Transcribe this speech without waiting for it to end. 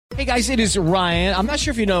Hey guys, it is Ryan. I'm not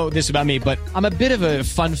sure if you know this about me, but I'm a bit of a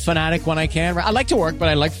fun fanatic when I can. I like to work, but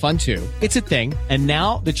I like fun too. It's a thing. And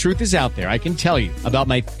now the truth is out there. I can tell you about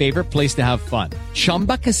my favorite place to have fun.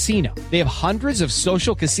 Chumba Casino. They have hundreds of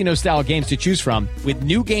social casino style games to choose from with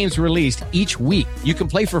new games released each week. You can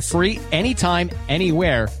play for free anytime,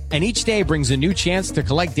 anywhere. And each day brings a new chance to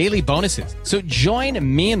collect daily bonuses. So join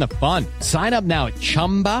me in the fun. Sign up now at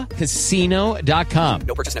ChumbaCasino.com.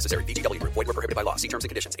 No purchase necessary. VGW Group. Void where prohibited by law. See terms and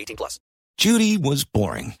conditions. 18+. Judy was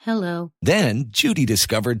boring. Hello. Then Judy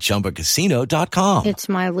discovered ChumbaCasino.com. It's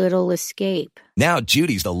my little escape. Now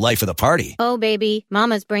Judy's the life of the party. Oh, baby,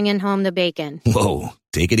 mama's bringing home the bacon. Whoa,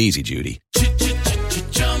 take it easy, Judy.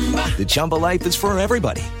 The Chumba life is for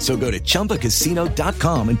everybody. So go to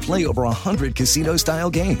ChumbaCasino.com and play over 100 casino-style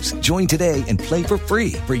games. Join today and play for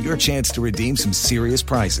free for your chance to redeem some serious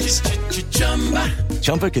prizes.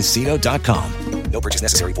 ChumbaCasino.com. No purchase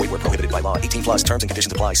necessary. Void where prohibited by law. 18+. Terms and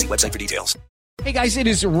conditions apply. See website for details. Hey guys, it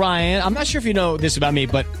is Ryan. I'm not sure if you know this about me,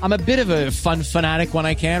 but I'm a bit of a fun fanatic when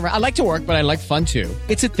I can. I like to work, but I like fun too.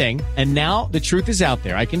 It's a thing. And now the truth is out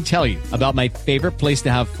there. I can tell you about my favorite place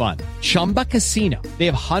to have fun. Chumba Casino. They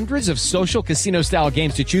have hundreds of social casino style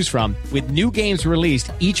games to choose from with new games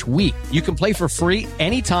released each week. You can play for free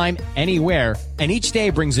anytime, anywhere. And each day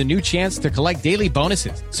brings a new chance to collect daily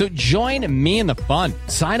bonuses. So join me in the fun.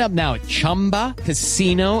 Sign up now at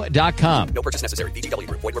ChumbaCasino.com. No purchase necessary. VGW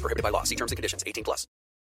Group. Void where prohibited by law. See terms and conditions. 18+.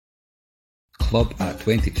 Club at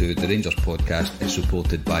 22, the Rangers podcast, is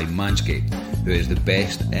supported by Manscaped, who is the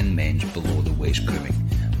best in men's below the waist grooming.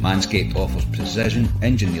 Manscaped offers precision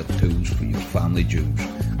engineered tools for your family jewels.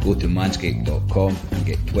 Go to manscaped.com and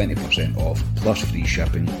get 20% off plus free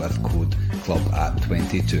shipping with code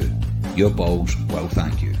CLUB@22. Your balls will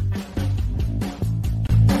thank you.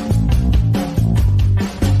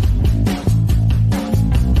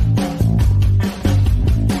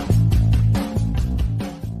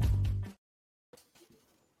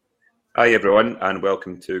 Hi everyone, and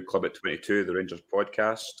welcome to Club at 22, the Rangers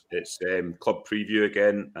podcast. It's club preview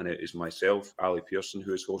again, and it is myself, Ali Pearson,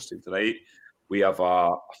 who is hosting tonight. We have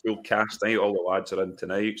a full cast tonight. All the lads are in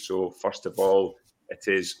tonight. So first of all, it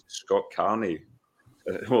is Scott Carney.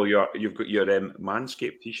 You've got your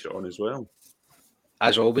Manscaped t-shirt on as well.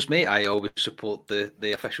 As always, mate, I always support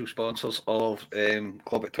the official sponsors of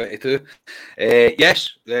Club at 22.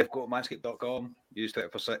 Yes, go to manscaped.com. Use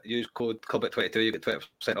 20%. Use code Club at 22. You get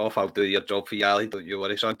 20% off. I'll do your job for you, Ali. Don't you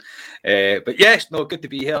worry, son. But yes, good to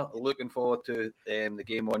be here. Looking forward to the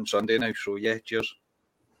game on Sunday now. So yeah, cheers.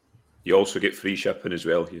 You also get free shipping as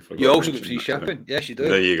well. You also get free shipping. Yes, you do.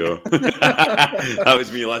 There you go. That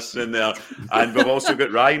was me listening there. And we've also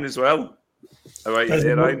got Ryan as well. How are you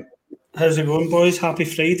there, Ryan? How's it going, boys? Happy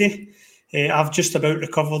Friday. I've just about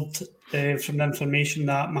recovered from the information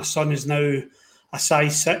that my son is now a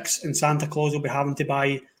size 6 and Santa Claus will be having to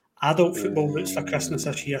buy adult football boots for Christmas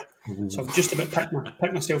this year. So I've just about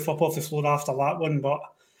picked myself up off the floor after that one, but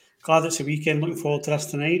glad it's a weekend. Looking forward to this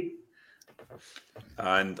tonight.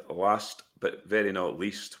 And last but very not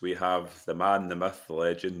least, we have the man, the myth, the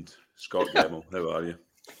legend, Scott Gemmell. How are you?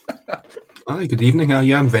 Hi, good evening.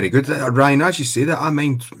 Yeah, I'm very good. Ryan, as you say that, I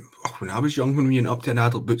mind when I was young, when we went up to an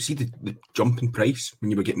adult book, see the jumping price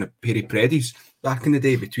when you were getting a pair of Preddies back in the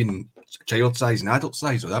day between child size and adult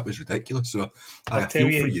size. Well, that was ridiculous. So I feel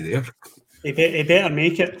for you there. He better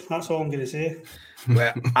make it. That's all I'm going to say.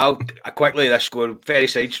 Well, I'll quickly this going very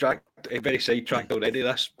sidetracked already.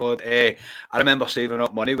 This, but I remember saving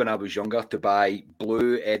up money when I was younger to buy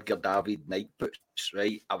blue Edgar David night boots.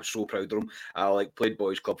 Right, I was so proud of them. I played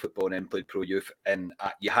boys club football and then played pro youth, and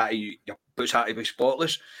your boots had to be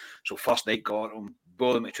spotless. So first night got them,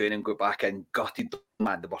 wore them at training, go back in, gutted them,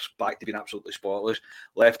 man. They were back to being absolutely spotless.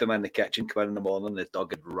 Left them in the kitchen, come in the morning, the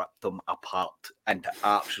dog had ripped them apart into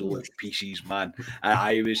absolute pieces, man. And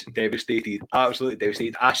I was devastated, absolutely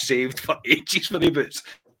devastated. I saved for ages for the boots.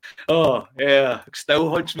 Oh yeah,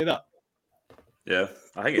 still haunts me that. Yeah,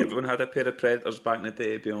 I think everyone had a pair of Predators back in the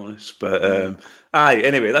day, to be honest. But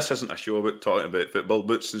anyway, this isn't a show about talking about football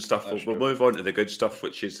boots and stuff. We'll move on to the good stuff,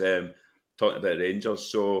 which is talking about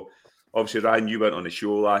Rangers. So obviously, Ryan, you went on the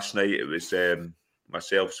show last night. It was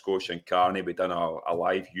myself, Scotia and Carney. We done a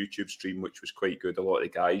live YouTube stream, which was quite good. A lot of the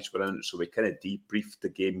guys were in it, so we kind of debriefed the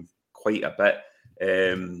game quite a bit.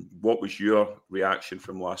 What was your reaction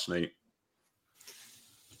from last night?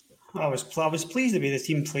 I was pleased the way the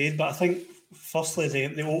team played, but I think firstly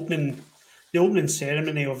the opening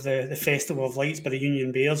ceremony of the Festival of Lights by the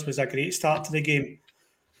Union Bears was a great start to the game.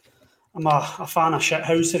 I'm a fan of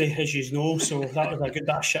shithousery, as you know, so that was a good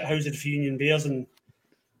bit of shithousery for Union Bears. And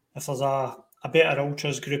if there's a a better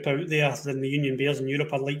ultras group out there than the Union Bears in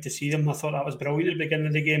Europe. I'd like to see them. I thought that was brilliant at the beginning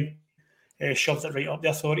of the game. Shoved it right up the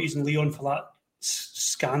authorities in Lyon for that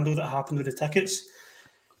scandal that happened with the tickets.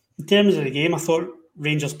 In terms of the game, I thought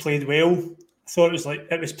Rangers played well. I thought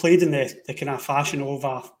it was played in the kind of fashion of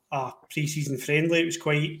a pre-season friendly. It was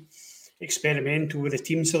quite experimental with the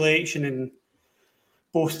team selection, and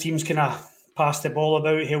both teams kind of passed the ball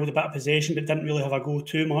about, held a bit of possession, but didn't really have a go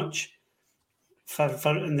too much. For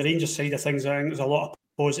on the Rangers side of things, I think there's a lot of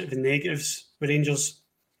positive and negatives with Rangers.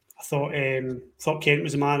 I thought Kent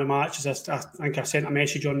was the man of the match. I think I sent a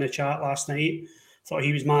message on the chat last night. I thought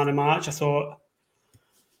he was man of the match. I thought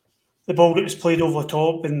the ball that was played over the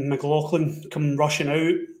top and McLaughlin come rushing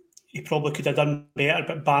out, he probably could have done better,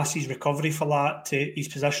 but Bassey's recovery for that, to his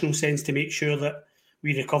positional sense to make sure that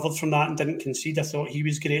we recovered from that and didn't concede. I thought he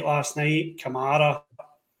was great last night. Kamara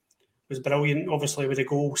was brilliant, obviously, with the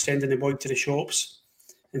goal, sending the boy to the shops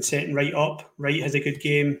and setting right up. Wright had a good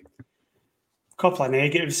game. A couple of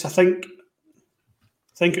negatives. I think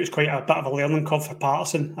it was quite a bit of a learning curve for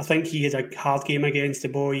Patterson. I think he had a hard game against the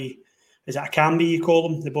boy. Is it Akambi you call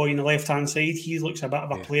him? The boy on the left-hand side. He looks a bit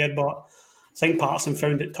of a player, but I think Patterson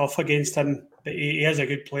found it tough against him. But he is a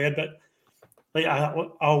good player. But like I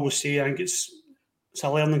always say, I think it's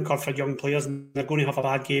a learning curve for young players, and they're going to have a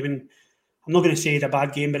bad game. And I'm not going to say he had a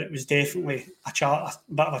bad game, but it was definitely a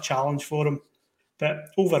bit of a challenge for him. But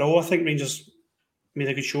overall, I think Rangers made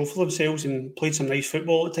a good show for themselves and played some nice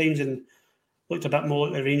football at times and looked a bit more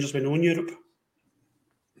like the Rangers we know in Europe.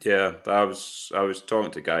 Yeah, I was talking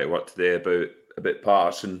to a guy at work today about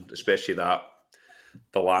Patterson, especially the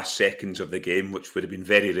last seconds of the game, which would have been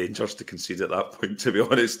very Rangers to concede at that point, to be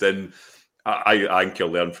honest. And I think he'll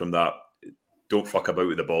learn from that. Don't fuck about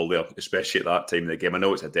with the ball there, especially at that time in the game. I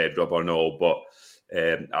know it's a dead rubber and all, but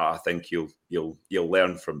I think you'll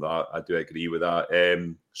learn from that. I do agree with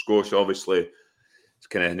that. Scotia, obviously, it's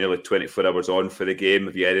kind of nearly 24 hours on for the game.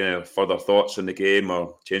 Have you had any further thoughts on the game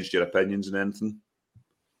or changed your opinions on anything?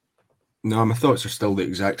 No, my thoughts are still the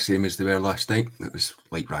exact same as they were last night. It was,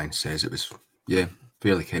 like Ryan says, it was,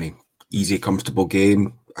 fairly kind of easy, comfortable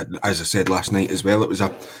game. As I said last night as well, it was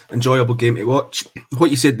an enjoyable game to watch. What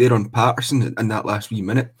you said there on Patterson in that last wee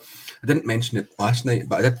minute, I didn't mention it last night,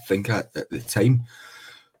 but I did think at the time,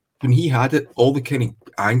 when he had it, all the kind of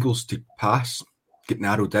angles to pass get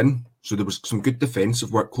narrowed in. So there was some good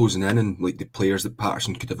defensive work closing in, and like the players that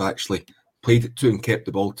Patterson could have actually played it to and kept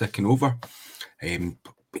the ball ticking over.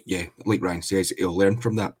 But yeah, like Ryan says, he'll learn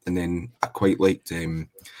from that. And then I quite liked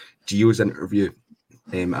Gio's interview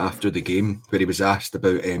after the game, where he was asked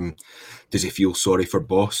about does he feel sorry for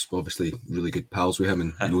Boss? Obviously, really good pals with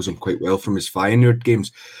him and knows him quite well from his Feyenoord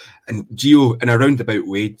games. And Gio, in a roundabout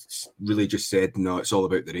way, really just said, no, it's all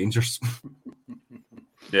about the Rangers.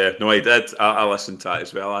 Yeah, no, I did. I listened to that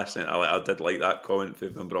as well last night. I did like that comment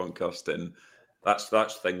from Bronkhurst, and that's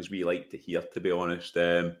things we like to hear, to be honest.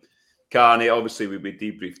 Carney, obviously, we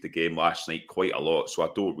debriefed the game last night quite a lot, so I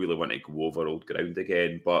don't really want to go over old ground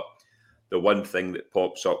again. But the one thing that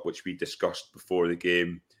pops up, which we discussed before the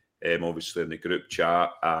game, obviously in the group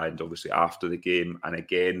chat and obviously after the game, and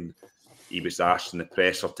again, he was asked in the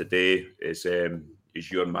presser today, is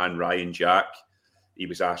your man Ryan Jack. He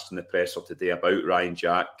was asked in the presser today about Ryan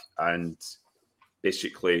Jack, and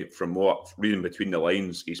basically, from what reading between the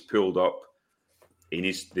lines, he's pulled up. They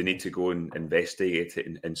need to go and investigate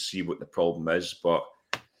it and see what the problem is. But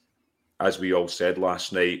as we all said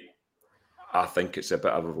last night, I think it's a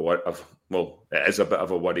bit of it is a bit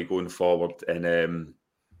of a worry going forward. And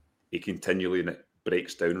he continually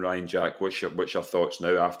breaks down Ryan Jack. What's your thoughts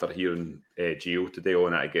now after hearing Gio today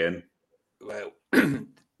on it again? Well,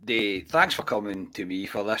 thanks for coming to me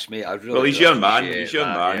for this, mate. He's your man. He's your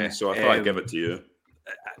man. Yeah. So I thought I'd give it to you.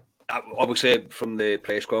 Obviously, from the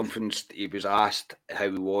press conference, he was asked how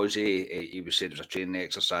he was. He was said it was a training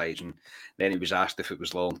exercise, and then he was asked if it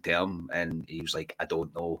was long term, and he was like, "I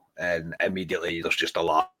don't know." And immediately, there's just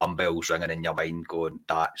alarm bells ringing in your mind, going,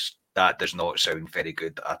 "That does not sound very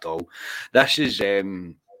good at all." This is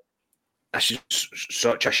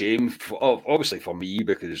such a shame, obviously for me,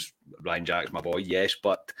 because Ryan Jack's my boy, yes,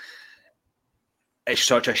 but it's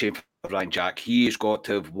such a shame for Ryan Jack. He has got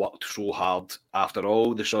to have worked so hard after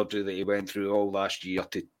all the surgery that he went through all last year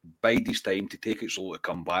to bide his time, to take it slow to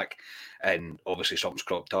come back. And obviously something's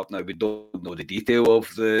cropped up. Now, we don't know the detail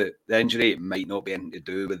of the injury. It might not be anything to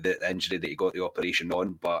do with the injury that he got the operation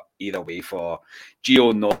on, but either way, for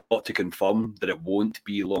Gio not to confirm that it won't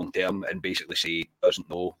be long term and basically say he doesn't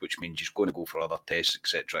know, which means he's going to go for other tests,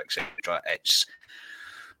 etc., it's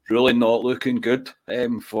really not looking good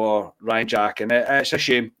for Ryan Jack, and it's a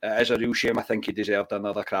shame. It is a real shame. I think he deserved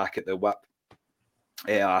another crack at the whip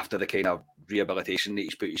after the kind of rehabilitation that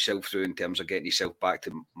he's put himself through in terms of getting himself back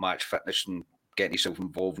to match fitness and getting himself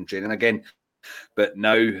involved in training again. But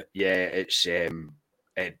now,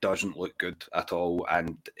 it doesn't look good at all.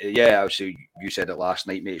 And obviously you said it last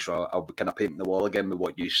night, mate, so I'll be kind of painting the wall again with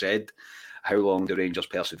what you said. How long do Rangers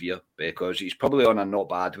persevere? Because he's probably on a not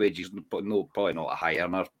bad wage. He's probably not a high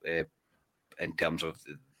earner in terms of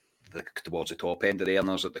towards the top end of the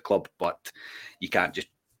earners at the club, but you can't just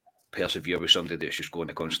persevere with somebody that's just going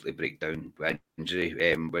to constantly break down with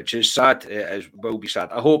injury, which is sad. It will be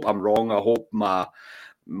sad. I hope I'm wrong. I hope my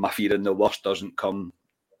fear in the worst doesn't come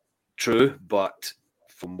true, but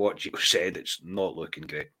from what you said, it's not looking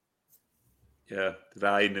great. Yeah,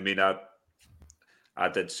 Ryan, I mean, I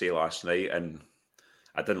did say last night, and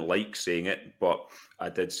I didn't like saying it, but I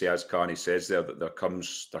did say, as Carney says there, that there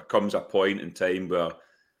comes a point in time where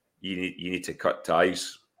you need to cut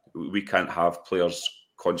ties. We can't have players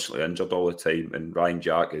constantly injured all the time, and Ryan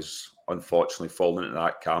Jack is unfortunately falling into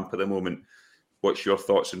that camp at the moment. What's your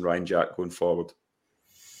thoughts on Ryan Jack going forward?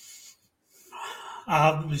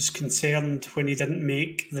 I was concerned when he didn't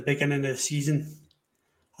make the beginning of the season.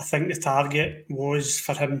 I think the target was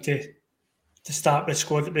for him to start with the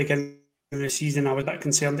squad at the beginning of the season. I was a bit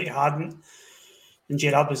concerned that he hadn't. And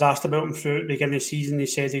Gerrard was asked about him through the beginning of the season. He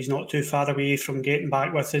said he's not too far away from getting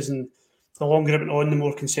back with us. And the longer it went on, the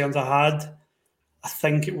more concerns I had. I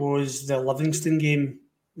think it was the Livingston game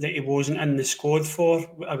that he wasn't in the squad for.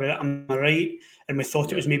 Am I right? And we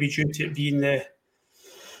thought it was maybe due to it being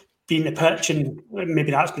the pitch, and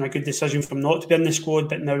maybe that's been a good decision for him not to be in the squad.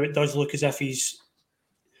 But now it does look as if he's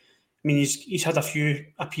had a few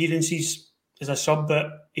appearances as a sub,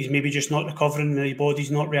 but he's maybe just not recovering. The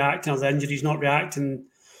body's not reacting, or the injury's not reacting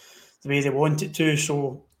the way they want it to.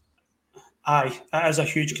 So, it is a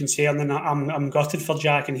huge concern, and I'm gutted for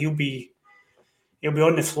Jack, and he'll be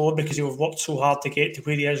on the floor because he'll have worked so hard to get to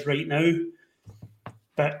where he is right now.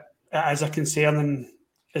 But it is a concern, and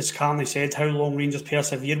as Carney said, how long Rangers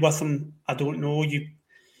persevere with him, I don't know.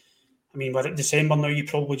 We're at December now, you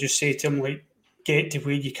probably just say to him, like, get to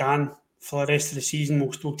where you can for the rest of the season.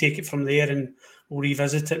 We'll take it from there and we'll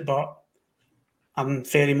revisit it. But I'm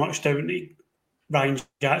very much doubting that Ryan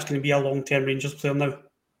Jack's going to be a long-term Rangers player now.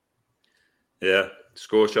 Yeah,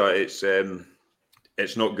 Scotia, it's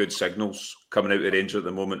not good signals coming out of Rangers at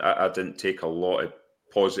the moment. I didn't take a lot of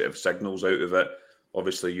positive signals out of it.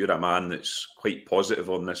 Obviously, you're a man that's quite positive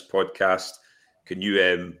on this podcast. Can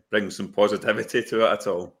you bring some positivity to it at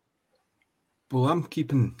all? Well, I'm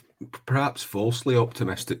keeping, perhaps falsely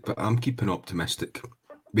optimistic, but I'm keeping optimistic.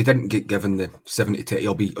 We didn't get given the 7 to 10.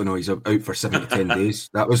 He's out for 7 to 10 days.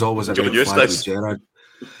 That was always a red flag with Gerrard.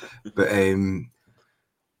 But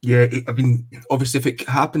obviously, if it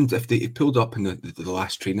happened, if they pulled up in the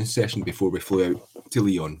last training session before we flew out to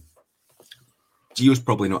Lyon, Gio's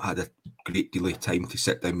probably not had a great deal of time to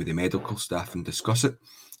sit down with the medical staff and discuss it.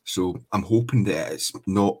 So I'm hoping that it's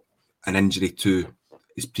not an injury to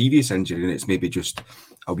his previous injury, and it's maybe just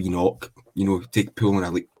a wee knock, pulling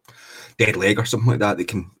a dead leg or something like that. They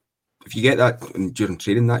can, if you get that during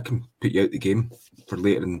training, that can put you out the game for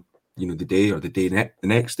later in the day or the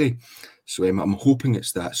next day. So I'm hoping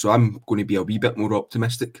it's that. So I'm going to be a wee bit more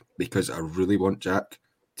optimistic because I really want Jack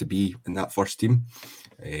to be in that first team.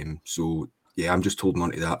 I'm just holding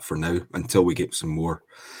on to that for now until we get some more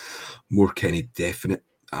kind of definite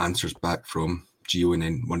answers back from Gio and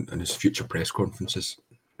then on his future press conferences.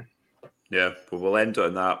 Yeah, well, we'll end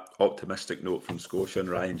on that optimistic note from Scotia and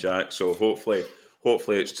Ryan Jack. So hopefully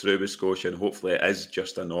it's true with Scotia, and hopefully it is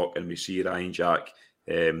just a knock and we see Ryan Jack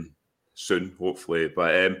soon, hopefully.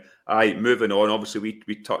 But moving on, obviously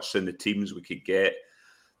we touched on the teams we could get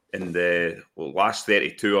in the last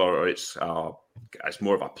 32, or it's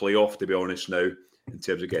more of a playoff, to be honest, now in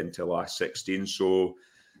terms of getting to the last 16. So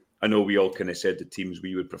I know we all kind of said the teams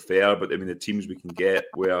we would prefer, but the teams we can get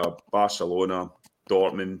were Barcelona,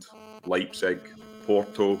 Dortmund, Leipzig,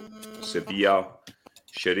 Porto, Sevilla,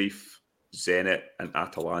 Sheriff, Zenit and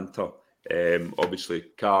Atalanta. Obviously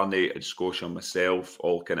Carney and Scotia and myself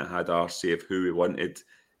all kind of had our say of who we wanted.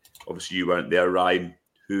 Obviously you weren't there, Ryan.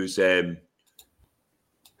 Who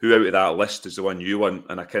out of that list is the one you want?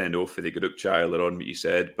 And I kind of know for the group chat earlier on what you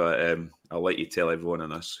said, but I'll let you tell everyone on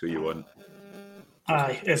this who you want.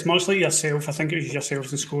 It's much like yourself. I think it was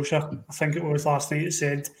yourselves in Scotia. I think it was last night that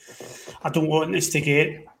said, I don't want us to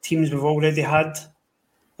get teams we've already had.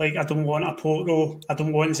 Like, I don't want a Porto. I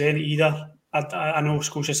don't want Zenit either. I know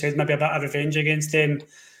Scotia said maybe a bit of revenge against them.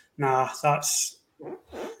 Nah,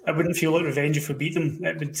 it wouldn't feel like revenge if we beat them.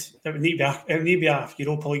 It would need to be a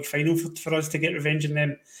Europa League final for us to get revenge on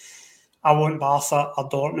them. I want Barca or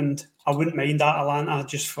Dortmund. I wouldn't mind Atalanta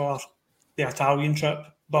just for the Italian trip,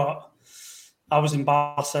 but I was in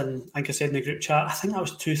Barca, and I think I said in the group chat, I think that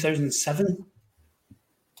was 2007,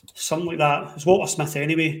 something like that. It was Walter Smith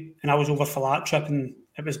anyway, and I was over for that trip, and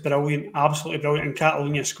it was brilliant, absolutely brilliant. And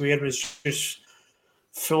Catalonia Square was just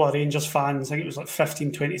full of Rangers fans. I think it was like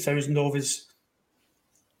 15,000, 20,000 of us.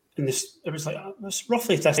 And it was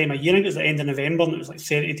roughly this time of year. I think it was the end of November, and it was like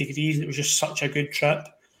 30 degrees, and it was just such a good trip.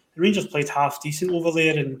 The Rangers played half decent over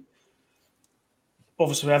there, and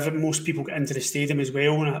obviously most people get into the stadium as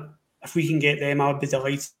well. And if we can get them, I would be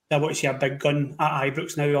delighted. I want to see a big gun at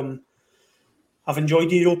Ibrox now. I've enjoyed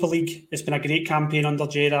the Europa League. It's been a great campaign under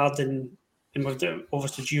Gerrard, and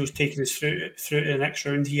obviously Gio's taking us through to the next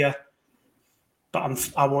round here.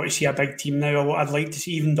 But I want to see a big team now. I'd like to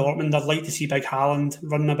see even Dortmund. I'd like to see big Haaland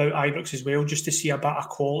running about Ibrox as well, just to see a bit of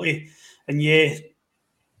quality. And yeah,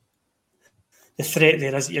 the threat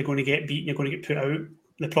there is that you're going to get beaten, you're going to get put out.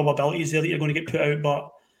 The probability is there that you're going to get put out,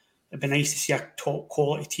 but it'd be nice to see a top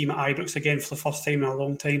quality team at Ibrox again for the first time in a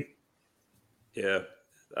long time. Yeah,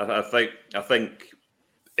 I think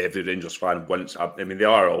every Rangers fan wants. I mean, they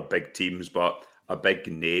are all big teams, but a big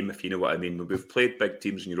name, if you know what I mean. We've played big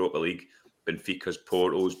teams in Europa League, Benfica's,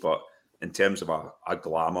 Porto's, but in terms of a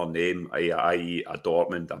glamour name, i.e. a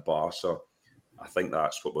Dortmund, a Barca, I think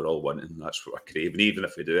that's what we're all wanting. That's what we're craving, even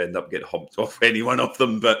if we do end up getting humped off any one of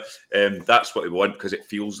them. But that's what we want, because it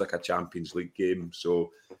feels like a Champions League game. So,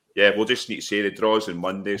 yeah, we'll just need to say the draw's on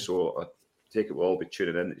Monday. So I take it we'll all be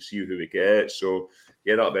tuning in to see who we get. So,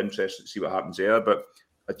 yeah, that'll be interesting to see what happens there. But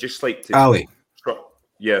I'd just like to... Ali.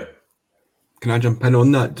 Yeah. Can I jump in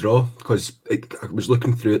on that draw? Because I was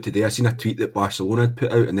looking through it today. I seen a tweet that Barcelona had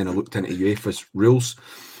put out, and then I looked into UEFA's rules.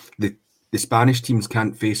 The Spanish teams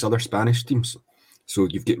can't face other Spanish teams. So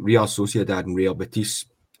you've got Real Sociedad and Real Betis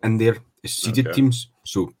in there as seeded teams.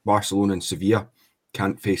 So Barcelona and Sevilla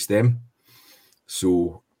can't face them.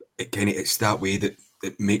 So it's that way that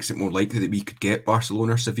it makes it more likely that we could get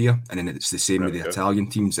Barcelona or Sevilla. And then it's the same with the Italian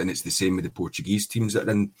teams, and it's the same with the Portuguese teams that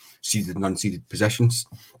are in seeded and unseeded positions.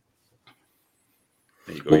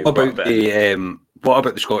 What about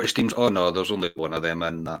the Scottish teams? Oh no, there's only one of them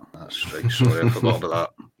in that. That's right. Sorry, I forgot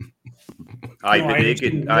about that.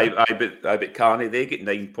 I bet Carney, they get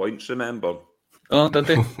 9 points, remember? Oh, did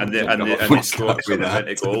they? And they scored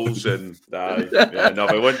 20 goals, and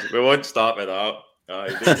we won't start with that.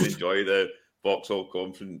 They can enjoy the Vauxhall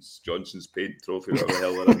Conference Johnson's Paint Trophy, whatever the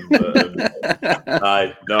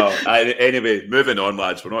hell they're in. Anyway, moving on,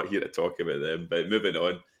 lads. We're not here to talk about them, but moving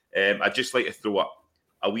on. I'd just like to throw up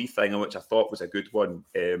a wee thing on which I thought was a good one.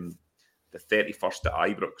 The 31st at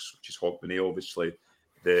Ibrox, which is Hogmanay, obviously.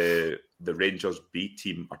 The Rangers B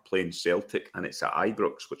team are playing Celtic, and it's at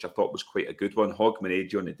Ibrox, which I thought was quite a good one. Hogmanay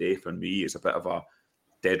during the day for me is a bit of a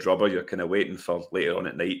dead rubber. You're kind of waiting for later on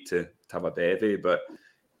at night to have a bevy, but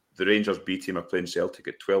the Rangers B team are playing Celtic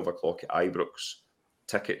at 12 o'clock at Ibrox.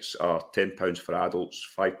 Tickets are £10 for adults,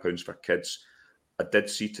 £5 for kids. I did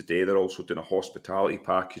see today they're also doing a hospitality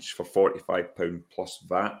package for £45 plus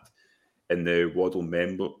VAT in the Waddle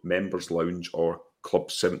Members Lounge or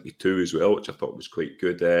Club 72 as well, which I thought was quite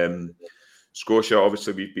good. Scotia,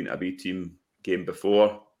 obviously, we've been to a B team game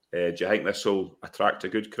before. Do you think this will attract a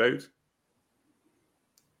good crowd?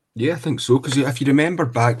 Yeah, I think so. Because if you remember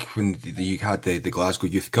back when you had the Glasgow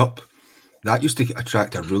Youth Cup, that used to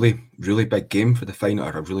attract a really, really big game for the final,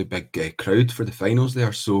 or a really big crowd for the finals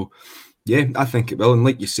there. So, yeah, I think it will. And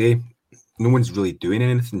like you say, no one's really doing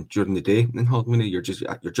anything during the day in Hogmanay. You're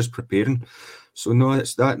just preparing. So no,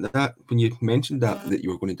 it's that when you mentioned that you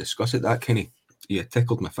were going to discuss it, that kind of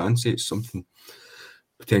tickled my fancy. It's something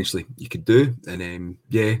potentially you could do. And I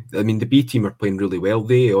mean the B team are playing really well.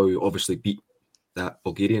 They obviously beat that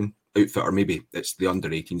Bulgarian outfit, or maybe it's the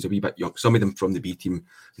under-18s, a wee bit young. Some of them from the B team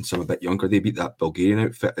and some a bit younger. They beat that Bulgarian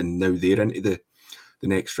outfit, and now they're into the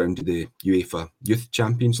next round of the UEFA Youth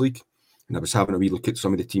Champions League. And I was having a wee look at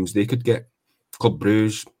some of the teams they could get. Club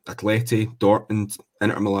Brugge, Atleti, Dortmund,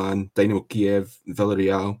 Inter Milan, Dynamo Kiev,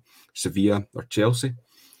 Villarreal, Sevilla or Chelsea.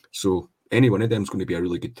 So any one of them is going to be a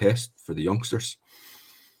really good test for the youngsters.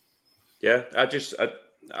 Yeah,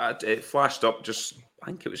 it flashed up I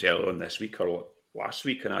think it was earlier on this week or last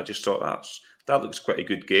week, and I just thought that looks quite a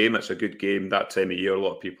good game. It's a good game that time of year. A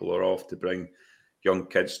lot of people are off to bring young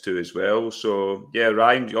kids to as well. So yeah,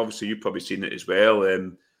 Ryan, obviously you've probably seen it as well.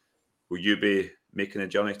 Will you be making a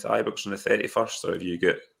journey to Ibrox on the 31st, or have you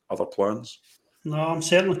got other plans? No, I'm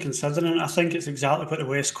certainly considering it. I think it's exactly what the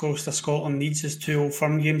West Coast of Scotland needs, is 2 Old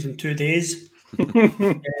Firm games in 2 days.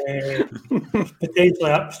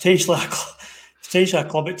 Potentially a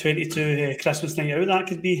club at 22 Christmas night out, that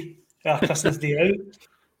could be Christmas day out.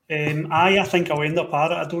 I think I'll end up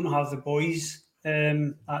at it. I don't have the boys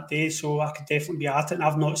that day, so I could definitely be at it. And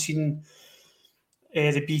I've not seen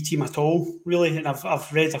the B team at all, really. And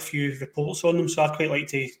I've read a few reports on them, so I'd quite like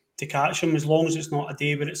to catch them, as long as it's not a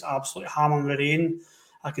day where it's absolutely hammering the rain.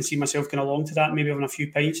 I can see myself going along to that, maybe having a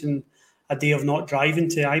few pints and a day of not driving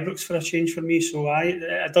to Ibrox for a change for me. So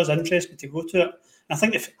it does interest me to go to it. And I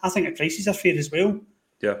think the prices are fair as well.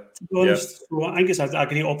 Yeah. To be honest, so I think it's a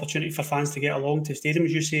great opportunity for fans to get along to the stadium,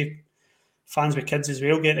 as you say. Fans with kids as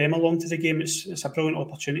well, get them along to the game. It's a brilliant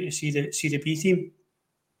opportunity to see the B team.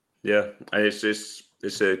 Yeah, and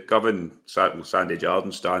it's a Govan Sandy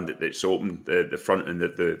Jardine stand that's open. The front and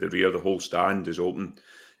the rear, the whole stand is open.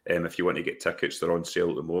 If you want to get tickets, they're on sale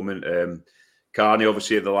at the moment. Carney,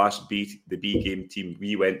 obviously, the B game team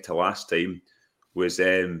we went to last time was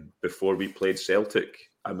before we played Celtic,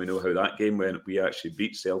 and we know how that game went. We actually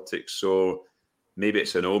beat Celtic, so maybe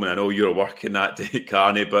it's an omen. I know you're working that day,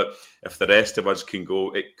 Carney, but if the rest of us can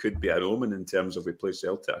go, it could be an omen in terms of we play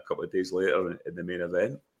Celtic a couple of days later in the main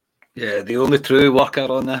event. Yeah, the only true worker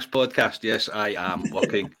on this podcast. Yes, I am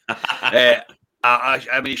working. I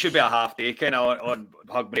mean, it should be a half day kind of on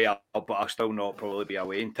Hugbury, but I'll still not probably be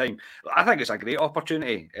away in time. I think it's a great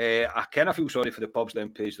opportunity. I kind of feel sorry for the pubs down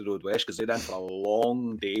Page the Road West because they're in for a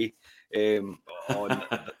long day on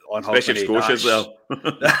especially Scotia as well.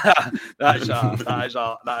 that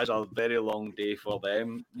is a very long day for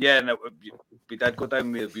them. Yeah, and we did go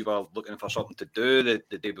down. We were looking for something to do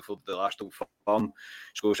the day before the last Old Firm.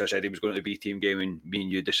 Scotia said he was going to the B team game, and me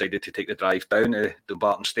and you decided to take the drive down to the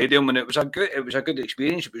Barton Stadium, and it was a good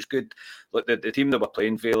experience. It was good. Like the team that were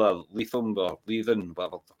playing, Vela, Leitham, or Leithen,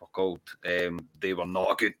 whatever they were called, they were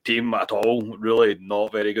not a good team at all. Really,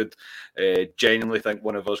 not very good. Genuinely think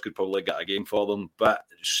one of us could probably get a game for them, but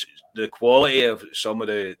the quality of some of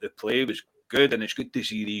the play was good, and it's good to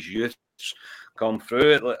see these youths come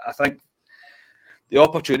through it. I think the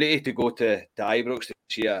opportunity to go to Ibrox to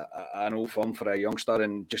see an Old Firm for a youngster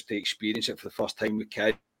and just to experience it for the first time with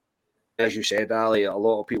kids, as you said, Ali, a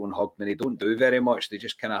lot of people in Hogmanay, they don't do very much. They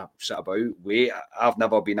just kind of sit about, wait. I've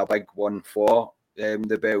never been a big one for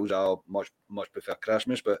the Bells. I much prefer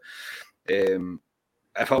Christmas, but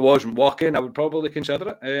if I wasn't working, I would probably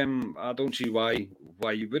consider it. I don't see why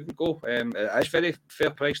you wouldn't go. It's very fair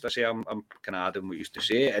priced. I say I'm kind of adding what you used to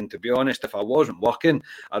say. And to be honest, if I wasn't working,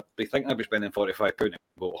 I'd be thinking I'd be spending £45 to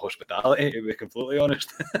go to hospitality, to be completely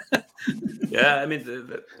honest. Yeah, I mean,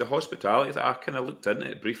 the hospitality, I kind of looked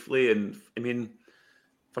into it briefly. And I mean,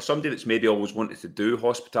 for somebody that's maybe always wanted to do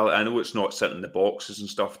hospitality, I know it's not sitting in the boxes and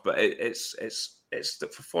stuff, but it's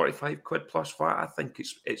for £45 plus VAT. I think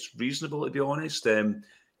it's reasonable, to be honest.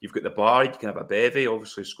 You've got the bar, you can have a bevy.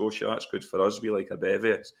 Obviously, Scotia, that's good for us. We like a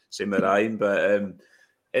bevy, same with Ryan. But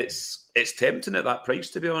it's tempting at that price,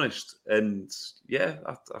 to be honest. And yeah,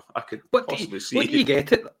 I could possibly see. What do you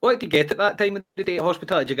get at that time of the day at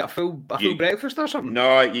hospitality? Do you get a full breakfast or something?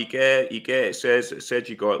 No, you get. It said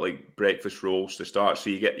you got like breakfast rolls to start. So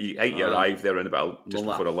you arrive there in about just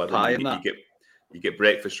before 11. You get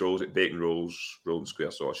breakfast rolls, at bacon rolls, roll and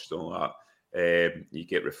square sausage, and all that. You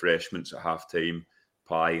get refreshments at half time,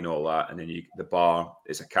 pie and all that, and then the bar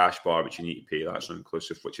is a cash bar, which you need to pay. That's not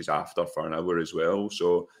inclusive, which is after for an hour as well.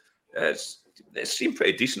 So it seemed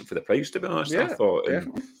pretty decent for the price, to be honest. Yeah, I thought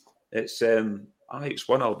definitely. It's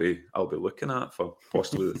one I'll be looking at for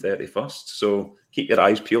possibly the 31st. So keep your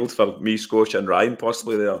eyes peeled for me, Scotia, and Ryan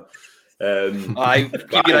possibly there.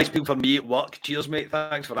 Keep your eyes peeled for me at work. Cheers, mate.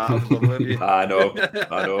 Thanks for that. I know.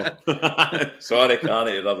 Sorry,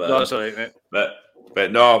 Carney. Love it. No, that's all right, mate.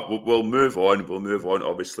 But no, we'll move on. We'll move on,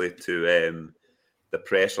 obviously, to the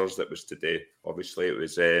pressers that was today. Obviously, it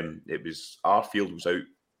was Arfield was out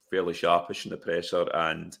fairly sharpish in the presser,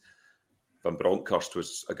 and Van Bronckhorst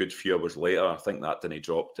was a good few hours later. I think that didn't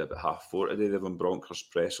drop to about 4:30 today, the Van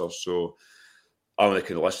Bronckhorst presser. So I'm only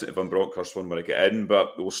going to listen to Van Bronckhorst when I get in,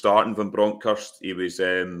 but we'll start in Van Bronckhorst. He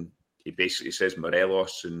basically says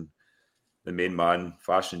Morelos and the main man,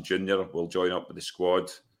 Fashion Jr., will join up with the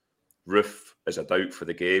squad. Roof is a doubt for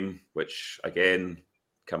the game, which again,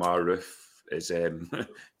 Kemar Roof is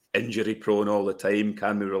injury prone all the time.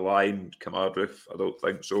 Can we rely on Kemar Roof? I don't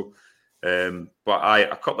think so.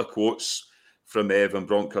 But a couple of quotes from Van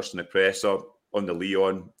Bronckhorst in the presser on the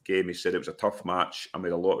Lyon game. He said it was a tough match. I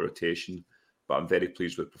made a lot of rotation, but I'm very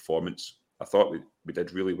pleased with the performance. I thought we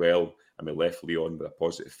did really well, and we left Lyon with a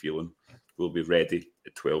positive feeling. We'll be ready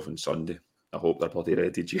at 12 on Sunday. I hope they're bloody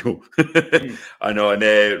ready, Gio. I know.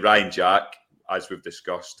 And Ryan Jack, as we've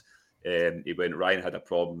discussed, Ryan had a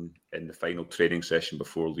problem in the final training session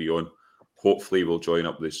before Lyon. Hopefully we'll join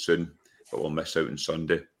up with us soon, but we'll miss out on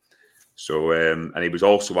Sunday. So, and he was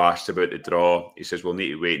also asked about the draw. He says we'll need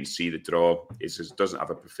to wait and see the draw. He says doesn't have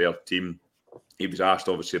a preferred team. he was asked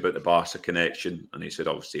obviously about the Barca connection, and he said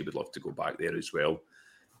obviously he would love to go back there as well.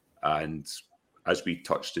 And as we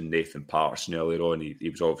touched on Nathan Patterson earlier on, he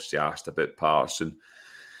was obviously asked about Patterson.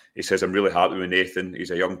 He says, I'm really happy with Nathan.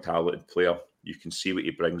 He's a young, talented player. You can see what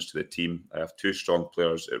he brings to the team. I have 2 strong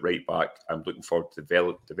players at right back. I'm looking forward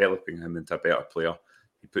to developing him into a better player.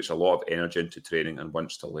 He puts a lot of energy into training and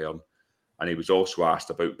wants to learn. And he was also asked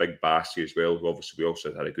about Big Bassi as well, who obviously we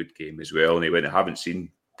also had a good game as well. And he went, I haven't seen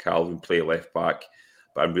Calvin play left back,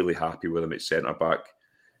 but I'm really happy with him at centre back.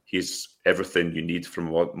 He's everything you need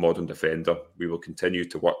from a modern defender. We will continue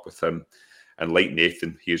to work with him. And like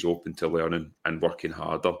Nathan, he is open to learning and working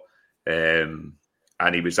harder. And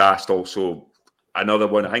he was asked also another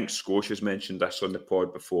one. I think Scotia's mentioned this on the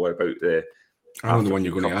pod before about the... I know the one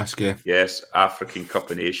you're going to ask, yeah. Yes, African Cup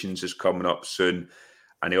of Nations is coming up soon.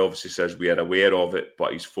 And he obviously says we are aware of it,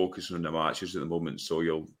 but he's focusing on the matches at the moment.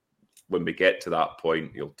 So when we get to that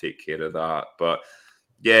point, he'll take care of that. But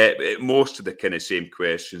yeah, most of the kind of same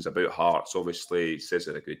questions about Hearts. Obviously, he says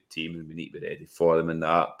they're a good team and we need to be ready for them and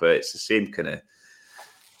that. But it's the same kind of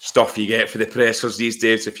stuff you get for the pressers these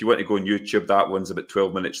days. If you want to go on YouTube, that one's about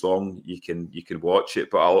 12 minutes long. You can watch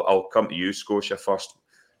it. But I'll come to you, Scotia, first.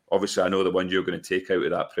 Obviously, I know the one you're going to take out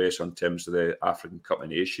of that press in terms of the African Cup of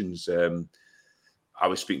Nations. I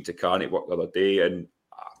was speaking to Carney at work the other day, and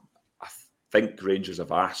I think Rangers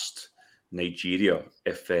have asked Nigeria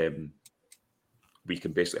if we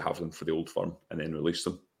can basically have them for the Old Firm and then release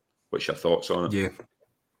them. What's your thoughts on it?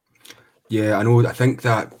 Yeah, I know. I think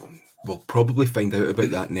that we'll probably find out about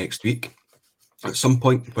that next week at some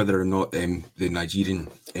point, whether or not the Nigerian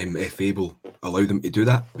FA will allow them to do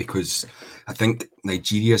that, because I think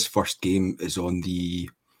Nigeria's first game is on the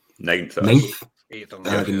 9th. The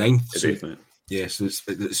 9th. So, yeah,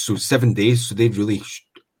 so 7 days. So they'd really,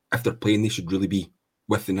 if they're playing, they should really be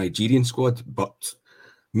with the Nigerian squad. But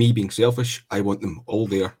me being selfish, I want them all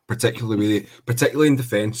there, particularly in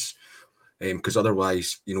defence, because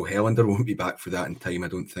otherwise, Helander won't be back for that in time, I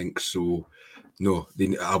don't think. So no,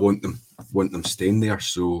 I want them staying there.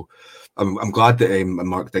 So I'm glad that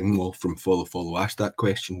Mark Dingwall from Follow asked that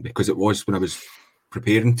question, because it was, when I was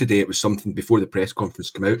preparing today, it was something before the press conference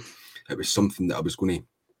came out. It was something that I was going to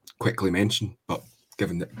quickly mention, but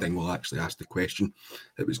given that Dingwall actually asked the question,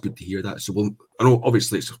 it was good to hear that. So I know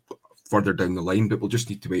obviously it's further down the line, but we'll just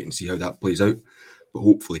need to wait and see how that plays out. But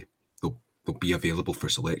hopefully they'll be available for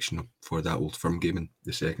selection for that Old Firm game in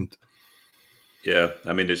the second. Yeah,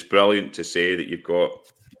 I mean, it's brilliant to say that you've got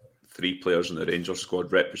 3 players in the Rangers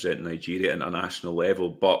squad representing Nigeria at a national level,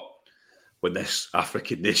 but when this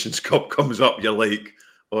African Nations Cup comes up, you're like,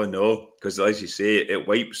 oh no, because as you say, it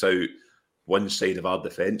wipes out one side of our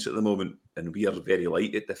defence at the moment, and we are very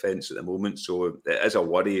light at defence at the moment, so it is a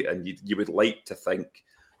worry. And you would like to think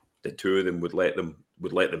the 2 of them would let them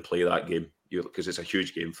play that game, because it's a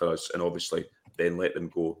huge game for us, and obviously then let them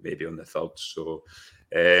go maybe on the 3rd. So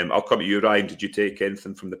I'll come to you, Ryan. Did you take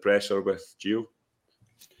anything from the presser with Gio?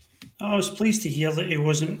 I was pleased to hear that he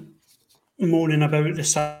wasn't moaning about the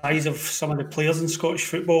size of some of the players in Scottish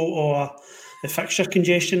football or the fixture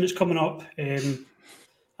congestion that's coming up.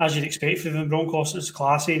 As you'd expect from him, Broncos is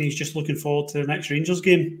classy, and he's just looking forward to the next Rangers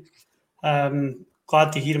game.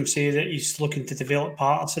 Glad to hear him say that he's looking to develop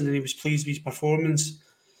Patterson, and he was pleased with his performance.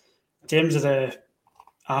 In terms of the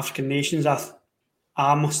African nations,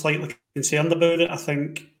 I'm slightly concerned about it. I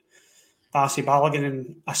think Bassi Balogun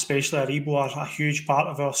and especially Aribo are a huge part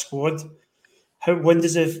of our squad. When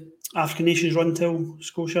does the African nations run till,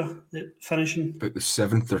 Scotia, finishing? About the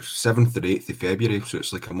 7th or 8th of February, so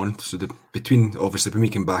it's like a month. So between, obviously, when we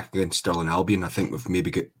come back against Stirling Albion, I think we've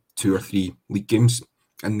maybe got 2 or 3 league games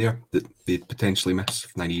in there that they potentially miss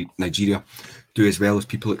if Nigeria do as well as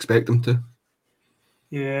people expect them to.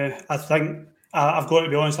 Yeah, I think I've got to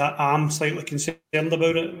be honest, I am slightly concerned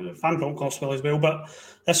about it. Van Bronckhorst will as well, but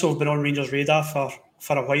this will have been on Rangers' radar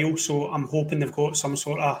for a while, so I'm hoping they've got some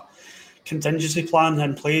sort of contingency plan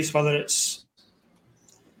in place, whether it's...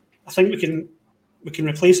 I think we can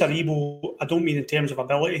replace Aribo. I don't mean in terms of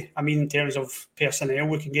ability, I mean in terms of personnel.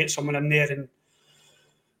 We can get someone in there and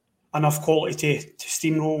enough quality to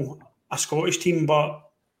steamroll a Scottish team, but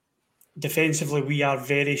defensively we are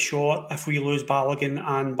very short if we lose Balogun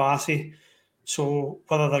and Bassi. So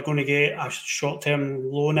whether they're going to get a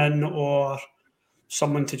short-term loan in or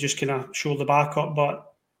someone to just kind of show the back up,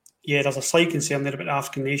 but yeah, there's a slight concern there about the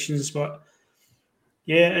African nations, but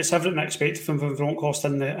yeah, it's everything I expected from Van Bronckhorst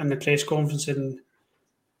in the press conference, and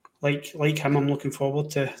like him, I'm looking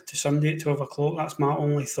forward to Sunday at 12 o'clock. That's my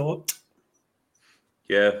only thought.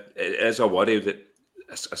 Yeah, it is a worry that,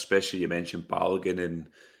 especially you mentioned Balogun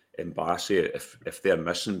and Bassi, if they're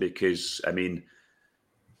missing, because I mean,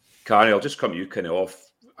 Carney, I'll just come to you kind of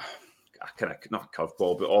off, kind of not a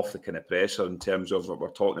curveball, but off the kind of presser in terms of what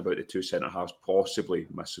we're talking about the two centre halves possibly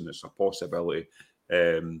missing. It's a possibility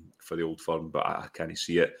for the Old Firm, but I can't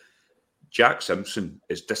see it. Jack Simpson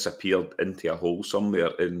has disappeared into a hole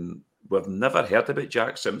somewhere, and we've never heard about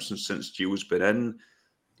Jack Simpson since Gio's been in.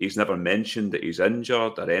 He's never mentioned that he's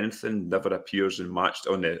injured or anything. Never appears in match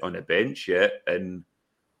on the bench yet. And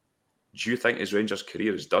do you think his Rangers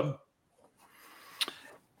career is done?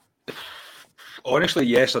 Honestly,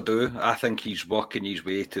 yes, I do. I think he's working his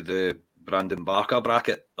way to the Brandon Barker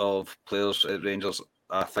bracket of players at Rangers.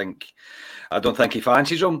 I don't think he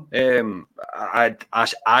fancies him.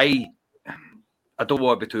 I don't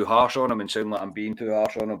want to be too harsh on him and sound like I'm being too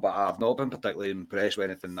harsh on him, but I've not been particularly impressed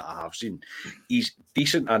with anything that I have seen. He's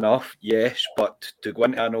decent enough, yes, but to go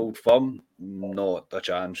into an Old Firm, not a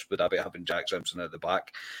chance would I be having Jack Simpson at the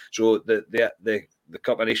back. So the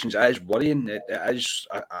Cup of Nations is worrying. It is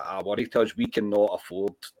a worry to us. We cannot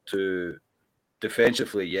afford to,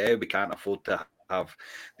 defensively, we can't afford to have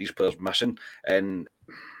these players missing. And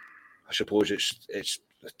I suppose it's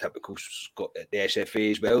typical the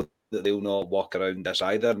SFA as well, that they'll not walk around this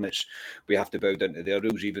either, and we have to bow down to their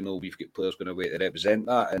rules, even though we've got players going away to represent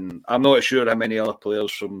that. And I'm not sure how many other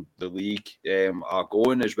players from the league are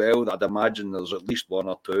going as well. I'd imagine there's at least one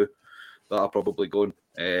or two that are probably going.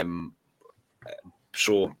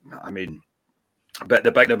 So I mean, but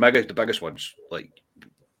the biggest ones, like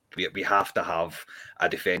we have to have a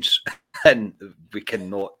defence, and we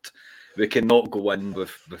cannot go in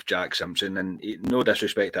with Jack Simpson. And no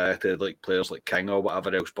disrespect to like players like King or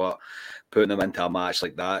whatever else, but putting them into a match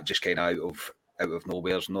like that, just kind of out of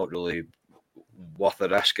nowhere, is not really worth the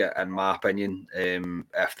risk, in my opinion.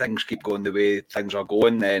 If things keep going the way things are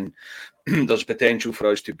going, then there's potential for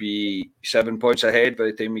us to be 7 points ahead by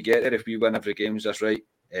the time we get there if we win every game. Is this right?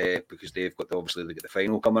 Because they've got the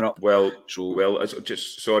final coming up.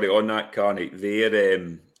 Just sorry on that, Carney.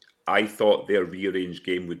 I thought their rearranged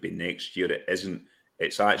game would be next year. It isn't.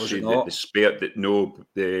 It's actually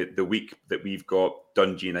the week that we've got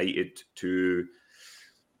Dundee United to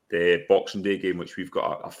the Boxing Day game, which we've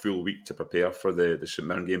got a full week to prepare for the St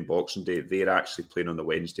Mirren game Boxing Day. They're actually playing on the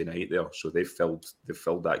Wednesday night there, so they've filled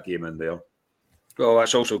that game in there. Well,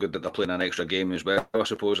 that's also good that they're playing an extra game as well, I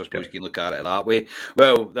suppose. You can look at it that way.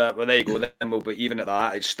 Well, there you go then. But even at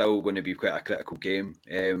that, it's still going to be quite a critical game.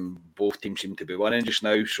 Both teams seem to be winning just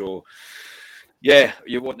now. So, yeah,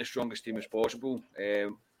 you want the strongest team as possible.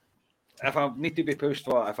 If I need to be pushed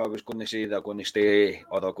for it, if I was going to say they're going to stay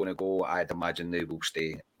or they're going to go, I'd imagine they will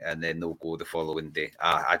stay and then they'll go the following day.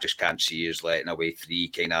 I just can't see us letting away three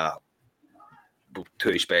kind of, two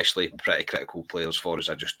especially, pretty critical players for us.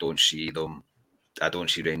 I just don't see them. I don't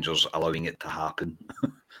see Rangers allowing it to happen.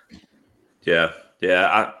 Yeah.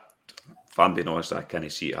 If I'm being honest, I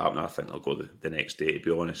can't see it happening. I think they'll go the next day, to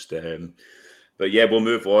be honest. But yeah, we'll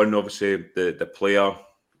move on. Obviously, the player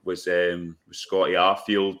was Scotty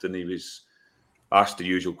Arfield, and he was asked the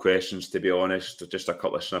usual questions, to be honest. Just a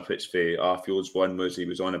couple of snippets for Arfield's. One was he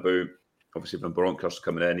was on about, obviously, when Bronkhorst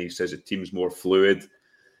coming in, he says the team's more fluid.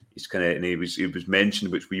 He's and he was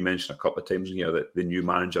mentioned, which we mentioned a couple of times in here, that the new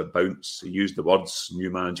manager bounce. He used the words new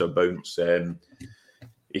manager bounce.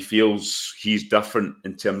 He feels he's different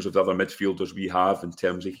in terms of the other midfielders we have, in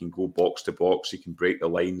terms he can go box to box, he can break the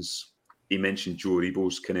lines. He mentioned Joe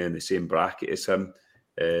Rebo's kind of in the same bracket as him.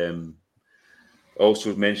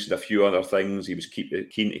 Also mentioned a few other things. He was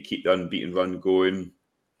keen to keep the unbeaten run going.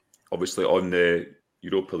 Obviously, on the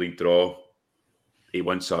Europa League draw, he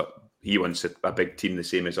wants a big team the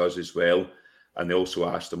same as us as well. And they also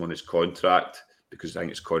asked him on his contract, because I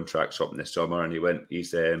think his contract's up in the summer, and he went,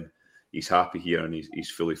 he's happy here and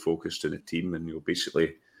he's fully focused on the team, and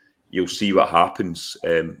you'll see what happens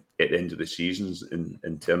at the end of the seasons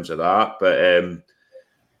in terms of that. But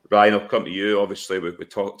Ryan, I'll come to you. Obviously, we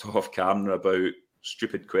talked off camera about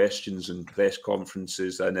stupid questions and press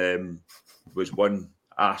conferences, and was one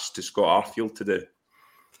asked to Scott Arfield today.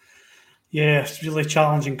 Yeah, it's a really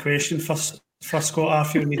challenging question for Scott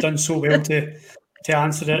Arfield, and he done so well to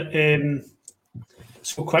answer it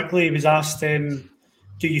so quickly. He was asked, do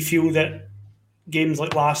you feel that games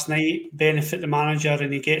like last night benefit the manager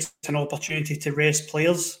and he gets an opportunity to rest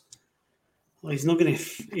players? Well, he's not going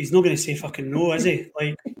to say fucking no, is he?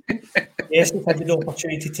 Like, yes, he's had the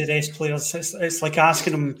opportunity to rest players. It's like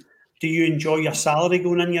asking him, do you enjoy your salary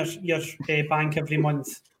going in your bank every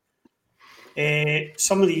month?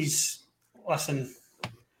 Some of these, listen,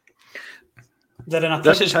 they're in a...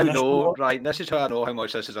 This is how I know, right? This is how I know how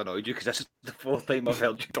much this has annoyed you, because this is the fourth time I've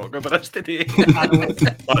heard you talk about this today.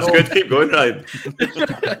 That's good. Keep going, Ryan.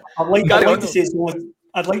 I'd like to say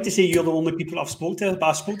I'd like to say you're the only people I've spoke to, but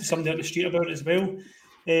I spoke to somebody on the street about it as well.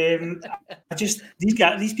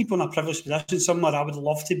 These people in a privileged position somewhere I would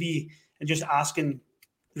love to be, and just asking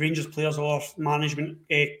Rangers players or management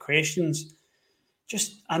questions.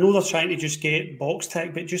 I know they're trying to just get box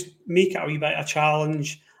tick, but just make it a wee bit of a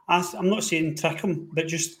challenge. I'm not saying trick them, but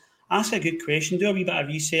just ask a good question, do a wee bit of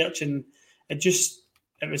research, and it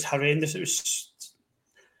was horrendous. It was,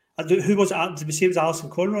 who was it? Did we say it was Alison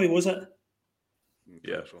Conroy, was it?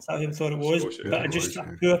 Yeah. Is that who I thought it was? But just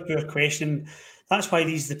a poor question. That's why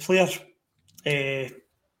the player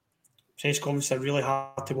press conferences are really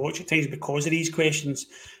hard to watch at times, because of these questions.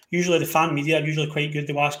 Usually the fan media are usually quite good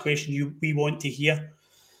to ask questions we want to hear.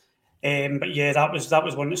 But yeah, that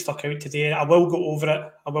was one that stuck out today. I will go over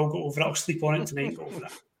it. I'll sleep on it tonight. Go over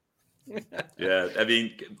it. Yeah, I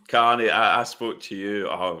mean, Carney, I spoke to you,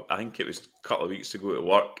 I think it was a couple of weeks ago at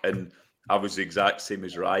work, and I was the exact same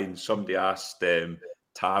as Ryan. Somebody asked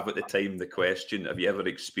Tav at the time the question, have you ever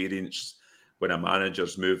experienced when a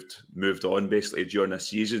manager's moved on basically during a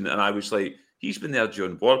season? And I was like, he's been there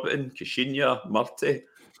during Warburton, Kushinya, Murty.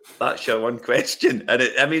 That's your one question.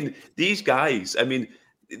 And these guys,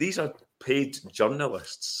 these are paid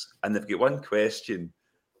journalists, and they've got one question.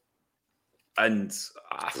 And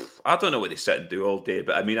I don't know what they sit and do all day,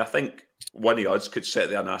 but I think one of us could sit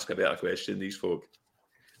there and ask a better question than these folk.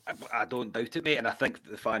 I don't doubt it, mate. And I think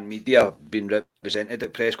the fan media being represented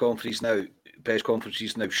at press conferences now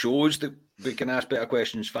shows that we can ask better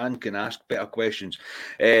questions. Fans can ask better questions.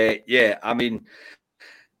 The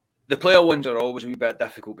player ones are always a wee bit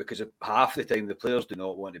difficult, because half the time the players do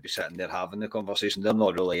not want to be sitting there having the conversation. They're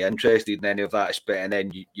not really interested in any of that. And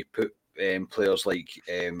then you put players like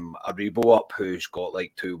Aribo up, who's got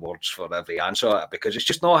like 2 words for every answer, because it's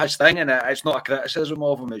just not his thing, and it's not a criticism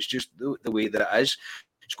of him. It's just the way that it is.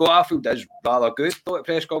 Scott Arfield is rather good though at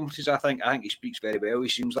press conferences. I think he speaks very well. He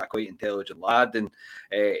seems like quite intelligent lad, and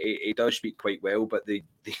he does speak quite well. But the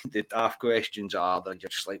daft questions are, they're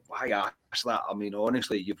just like, why ask that?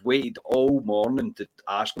 Honestly, you've waited all morning to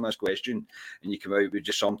ask him this question, and you come out with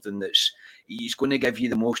just something he's going to give you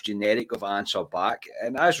the most generic of answer back.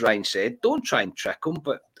 And as Ryan said, don't try and trick him,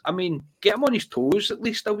 but get him on his toes at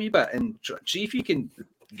least a wee bit, and see if you can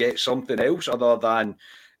get something else other than,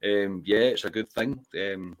 it's a good thing.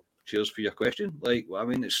 Cheers for your question.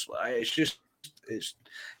 It's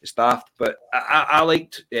daft. But I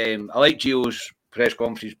liked Gio's press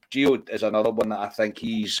conferences. Gio is another one that I think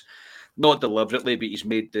he's not deliberately, but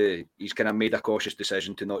he's kind of made a cautious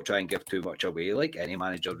decision to not try and give too much away, like any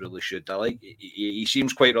manager really should. He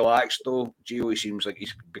seems quite relaxed though. Gio, he seems like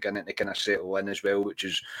he's beginning to kind of settle in as well, which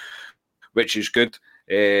is good.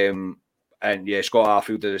 And yeah, Scott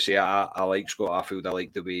Arfield, as I say, I like Scott Arfield. I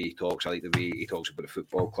like the way he talks. I like the way he talks about the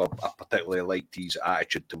football club. I particularly liked his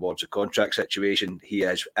attitude towards the contract situation. He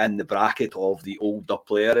is in the bracket of the older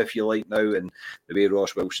player, if you like, now. And the way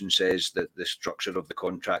Ross Wilson says that the structure of the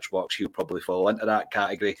contracts works, he'll probably fall into that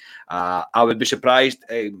category. I would be surprised,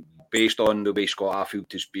 based on the way Scott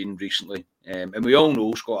Arfield has been recently. And we all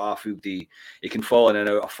know Scott Arfield, he can fall in and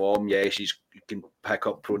out of form. Yes, he can pick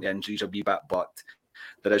up prone to injuries a wee bit, but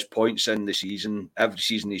there is points in the season, every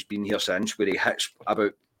season he's been here since, where he hits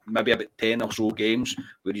about 10 or so games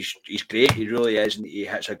where he's great. He really is, and he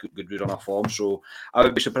hits a good run of form. So I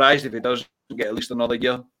would be surprised if he doesn't get at least another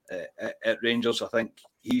year at Rangers. I think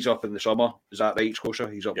he's up in the summer. Is that right, Scotia?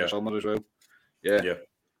 He's up in the summer as well. Yeah.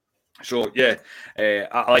 So yeah,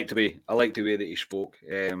 I like the way that he spoke.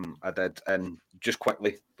 I did, and just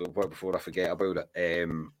quickly before I forget about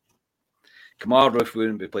it. Kemar Roofe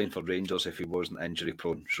wouldn't be playing for Rangers if he wasn't injury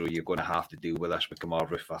prone, so you're going to have to deal with this with Kemar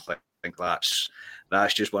Roofe. I think that's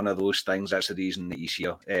just one of those things. That's the reason that he's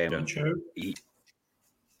here.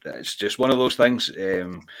 It's just one of those things.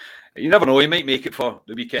 You never know, he might make it for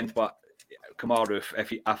the weekend, but Kemar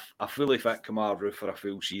Roofe, I fully fit Kemar Roofe for a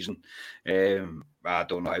full season. I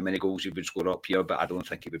don't know how many goals he would score up here, but I don't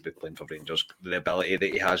think he would be playing for Rangers. The ability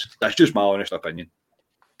that he has, that's just my honest opinion.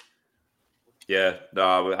 Yeah,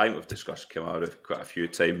 no, I think we've discussed Kemar Roofe quite a few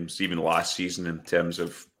times, even last season, in terms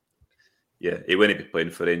of, he wouldn't be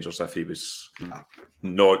playing for Rangers if he wasn't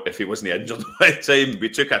injured by the time. We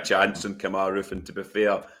took a chance on Kemar Roofe, and to be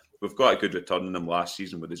fair, we've got a good return on him last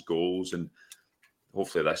season with his goals, and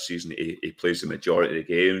hopefully this season he plays the majority of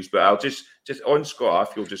the games. But I'll just on Scott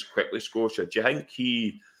Arfield, just quickly, Scotia, do you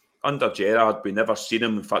think under Gerrard, we never seen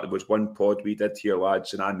him? In fact, there was one pod we did here,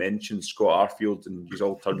 lads, and I mentioned Scott Arfield, and he's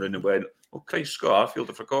all turned around and went, "Oh Christ, Scott Arfield,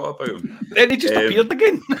 I forgot about him." Then he just appeared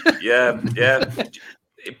again. Yeah.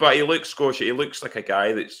 But he looks like a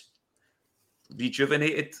guy that's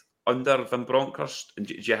rejuvenated under Van Bronckhorst. And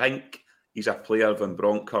do you think he's a player Van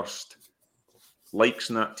Bronckhorst likes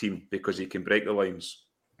in that team because he can break the lines?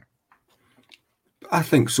 I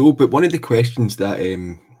think so, but one of the questions that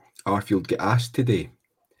Arfield got asked today,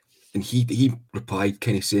 and he replied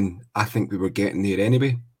kind of saying, I think we were getting there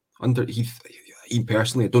anyway. He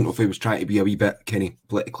personally, I don't know if he was trying to be a wee bit kind of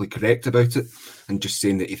politically correct about it and just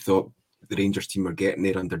saying that he thought the Rangers team were getting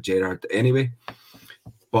there under Gerrard anyway.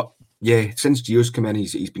 But yeah, since Gio's come in,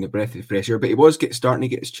 he's been a breath of fresh air, but he was starting to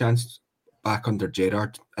get his chance back under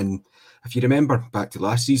Gerrard. And if you remember back to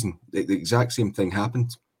last season, the exact same thing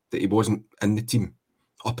happened, that he wasn't in the team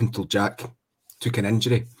up until Jack took an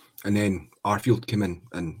injury. And then Arfield came in,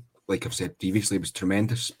 and like I've said previously, it was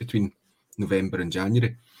tremendous between November and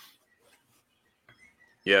January.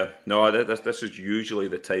 Yeah, no, this is usually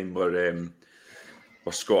the time where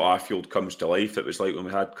Scott Arfield comes to life. It was like when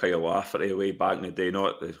we had Kyle Lafferty away back in the day,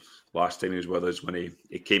 not the last time he was with us, when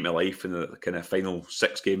he came to life in the kind of final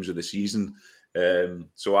 6 games of the season.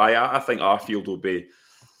 So I think Arfield will be,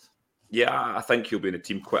 I think he'll be in the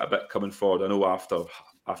team quite a bit coming forward. I know after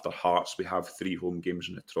Hearts we have 3 home games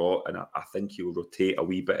in the trot, and I think he'll rotate a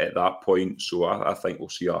wee bit at that point. So I think we'll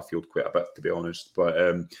see Arfield quite a bit, to be honest.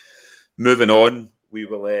 But moving on, we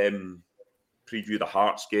will preview the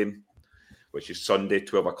Hearts game, which is Sunday,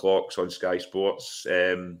 12 o'clock on Sky Sports.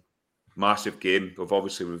 Massive game.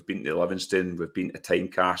 We've been to Livingston, we've been to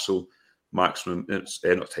Tynecastle,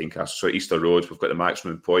 Easter Road. We've got the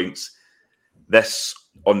maximum points. This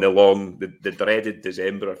on the dreaded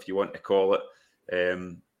December, if you want to call it.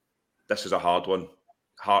 This is a hard one.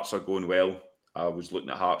 Hearts are going well. I was looking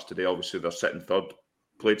at Hearts today. Obviously, they're sitting third.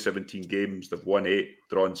 Played 17 games. They've won 8,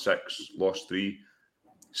 drawn 6, lost 3.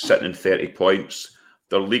 Sitting in 30 points.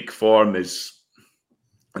 Their league form is,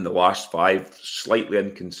 in the last 5, slightly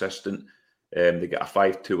inconsistent. They get a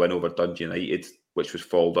 5-2 win over Dundee United, which was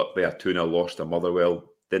followed up by a 2-0 loss to Motherwell.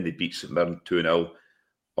 Then they beat St Mirren 2-0.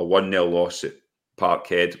 A 1-0 loss at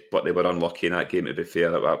Parkhead, but they were unlucky in that game, to be fair.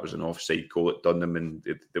 That was an offside goal at Dunham, and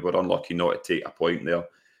they were unlucky not to take a point there.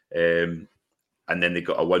 And then they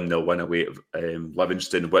got a 1-0 win away at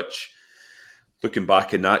Livingston, which, looking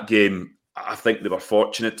back in that game, I think they were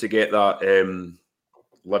fortunate to get that.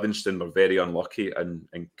 Livingston were very unlucky, and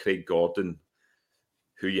Craig Gordon,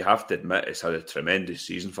 who you have to admit has had a tremendous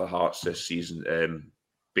season for Hearts this season,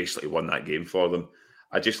 basically won that game for them.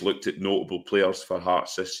 I just looked at notable players for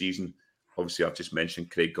Hearts this season. Obviously, I've just mentioned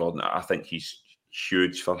Craig Gordon. I think he's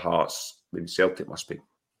huge for Hearts. I mean, Celtic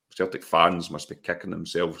fans must be kicking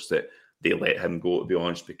themselves that they let him go, to be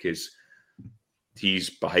honest, because he's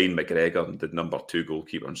behind McGregor and the number 2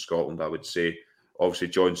 goalkeeper in Scotland, I would say. Obviously,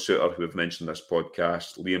 John Suter, who we've mentioned in this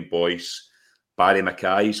podcast, Liam Boyce, Barry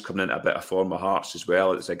Mackay's coming into a bit of form of Hearts as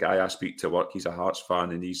well. It's a guy I speak to work. He's a Hearts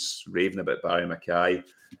fan, and he's raving about Barry Mackay.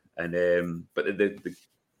 And but the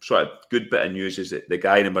sort of good bit of news is that the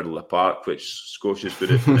guy in the middle of the park, which Scotia's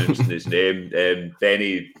good at pronouncing his name,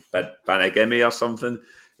 Benny Banagimi or something,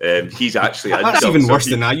 he's actually injured. That's even worse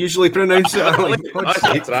than I usually pronounce it.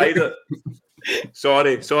 I tried it.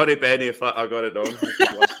 Sorry, Benny, if I got it wrong.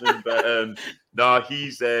 Listening, but no,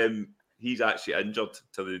 he's actually injured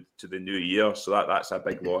to the new year, so that's a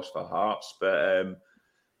big loss for Hearts. But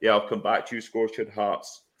I'll come back to you, Scotia and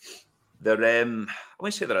Hearts. They're I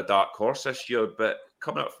wouldn't say they're a dark horse this year, but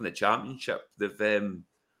coming up from the Championship, they've done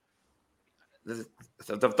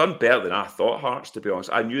better than I thought. Hearts, to be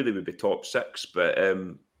honest, I knew they would be top 6, but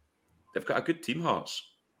they've got a good team, Hearts.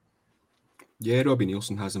 Yeah, Robbie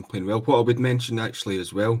Nielsen has them playing well. What I would mention actually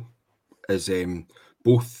as well is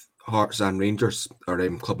both Hearts and Rangers are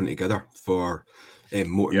clubbing together for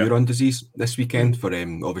motor neuron disease this weekend for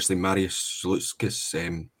obviously Marius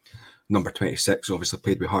Zlutskas, number 26, obviously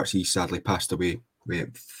played with Hearts. He sadly passed away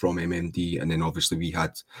from MMD, and then obviously we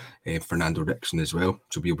had Fernando Rickson as well,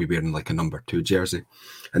 so we'll be wearing like a number 2 jersey.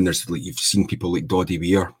 And there's, like, you've seen people like Doddy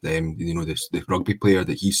Weir, the rugby player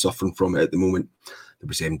that he's suffering from it at the moment. There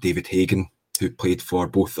was David Hagan, who played for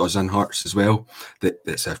both us and Hearts as well.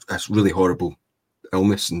 That's a really horrible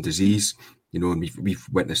illness and disease, and we've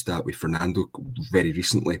witnessed that with Fernando very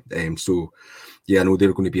recently. So yeah, I know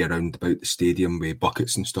they're going to be around about the stadium with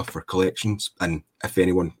buckets and stuff for collections. And if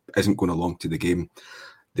anyone isn't going along to the game,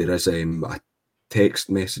 there is a text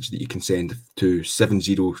message that you can send to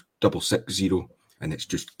 70660, and it's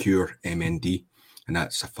just Cure MND, and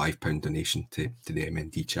that's a £5 donation to the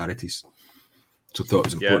MND charities. So I thought it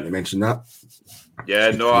was important to mention that.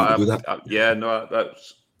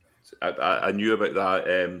 I knew about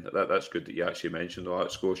that. That's good that you actually mentioned all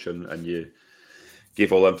that, Scotia, and you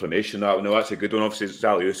gave all the information. That's a good one. Obviously,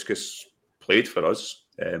 Zaliuskis played for us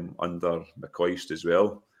under McCoist as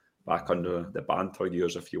well, back under the banter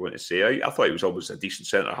years, if you want to say. I thought he was always a decent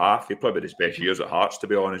centre half. He probably had his best years at Hearts, to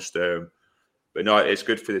be honest. But no, it's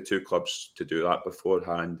good for the two clubs to do that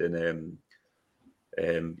beforehand.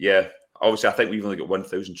 And yeah, obviously, I think we've only got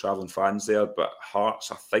 1,000 travelling fans there, but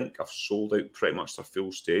Hearts, I think, have sold out pretty much their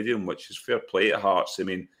full stadium, which is fair play to Hearts. I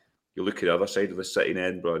mean, you look at the other side of the city in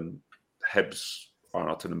Edinburgh, and Hibs are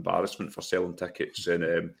not an embarrassment for selling tickets.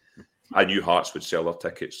 And I knew Hearts would sell their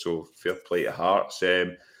tickets, so fair play to Hearts.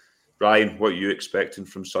 Ryan, what are you expecting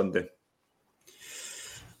from Sunday?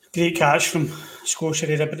 Great catch from Scotia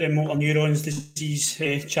there about the motor neurons disease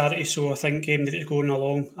charity. So I think that it's going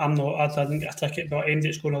along. I didn't get a ticket, but aimed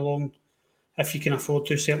it's going along. If you can afford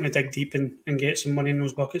to, certainly dig deep and get some money in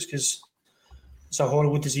those buckets, because it's a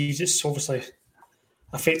horrible disease. It's obviously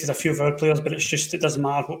affected a few of our players, but it doesn't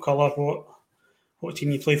matter what colour, what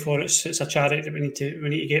team you play for. It's a charity that we need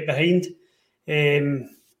to get behind. And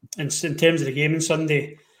in terms of the game on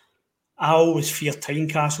Sunday, I always fear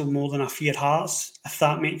Tynecastle more than I fear Hearts, if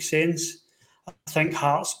that makes sense. I think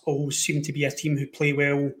Hearts always seem to be a team who play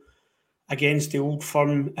well against the Old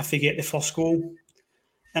Firm if they get the first goal.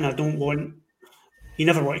 And you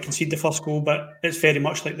never want to concede the first goal, but it's very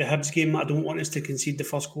much like the Hibs game. I don't want us to concede the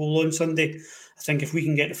first goal on Sunday. I think if we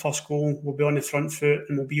can get the first goal, we'll be on the front foot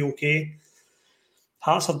and we'll be okay.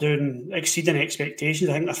 Hearts are exceeding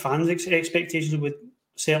expectations. I think their fans' expectations would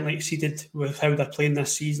certainly exceeded with how they're playing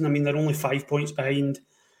this season. I mean, they're only 5 points behind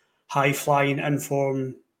high-flying,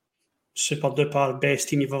 in-form, super-duper, best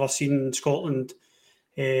team you've ever seen in Scotland,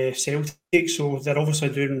 Celtic. So they're obviously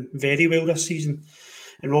doing very well this season.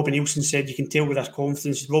 And Robbie Nielsen said, you can tell with their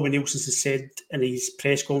confidence. Robbie Nielsen said in his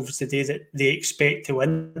press conference today that they expect to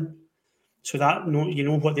win. So that, you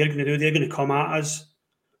know what they're going to do. They're going to come at us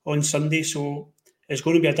on Sunday. So it's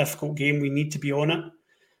going to be a difficult game. We need to be on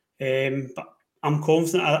it. But I'm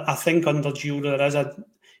confident. I think under Gio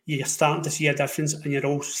you're starting to see a difference, and you're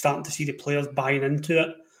also starting to see the players buying into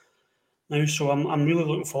it now. So I'm really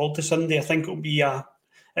looking forward to Sunday. I think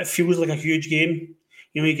it feels like a huge game.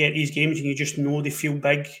 You know, you get these games and you just know they feel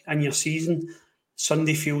big in your season.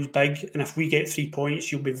 Sunday feels big, and if we get 3 points,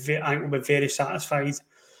 I think we'll be very satisfied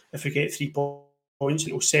if we get 3 points.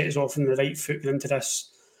 It'll set us off on the right foot into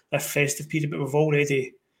this festive period. But we've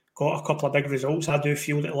already got a couple of big results. I do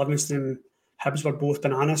feel that Livingston and Hibs were both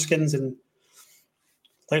banana skins, and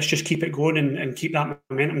let's just keep it going and keep that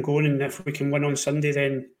momentum going. And if we can win on Sunday,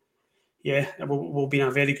 then yeah, we'll be in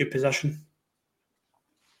a very good position.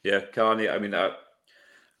 Yeah, Carney, I mean, I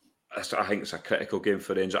think it's a critical game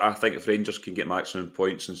for Rangers. I think if Rangers can get maximum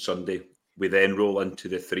points on Sunday, we then roll into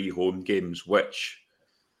the 3 home games, which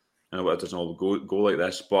I know it doesn't all go like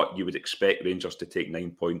this, but you would expect Rangers to take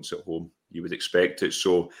 9 points at home. You would expect it.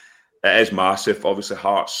 So it is massive. Obviously,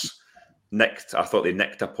 Hearts I thought they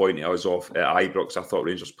nicked a point. I was off at Ibrox. I thought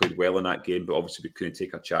Rangers played well in that game, but obviously we couldn't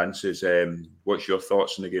take our chances. What's your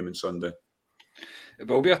thoughts on the game on Sunday? It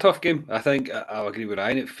will be a tough game. I think I'll agree with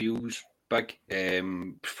Ryan. It feels big.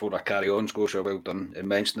 Before I carry on, Scotia, well done in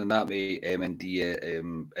mentioning that.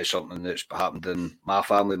 MND is something that's happened in my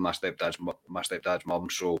family, my stepdad's mum.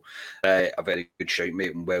 So a very good shout,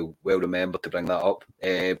 mate, and well remembered to bring that up.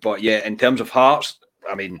 But yeah, in terms of Hearts,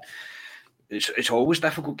 I mean, it's always a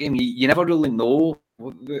difficult game. You never really know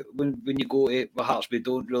when you go to Hearts. We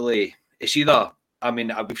don't really. It's either. I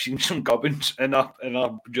mean, we've seen some gubbins during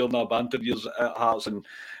our banter years at Hearts, and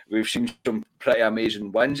we've seen some pretty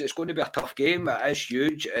amazing wins. It's going to be a tough game. It is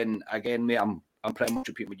huge, and again, mate, I'm pretty much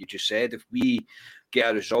repeating what you just said. If we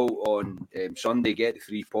get a result on Sunday, get the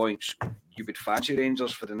 3 points, you would fancy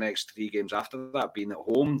Rangers for the next 3 games after that, being at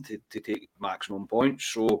home to take maximum points.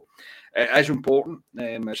 So it is important.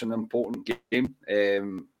 It's an important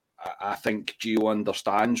game. I think Gio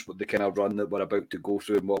understands what the kind of run that we're about to go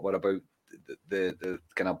through and what we're about. The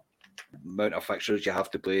kind of amount of fixtures you have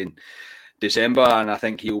to play in December, and I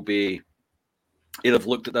think he'll have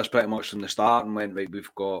looked at this pretty much from the start and went, right,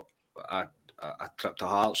 we've got a trip to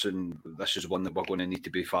Hearts, and this is one that we're going to need to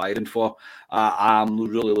be firing for. I'm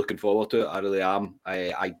really looking forward to it. I really am.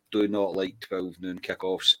 I do not like 12 noon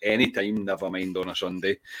kickoffs anytime, never mind on a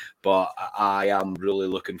Sunday, but I am really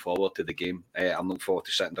looking forward to the game. I'm looking forward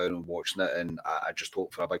to sitting down and watching it, and I just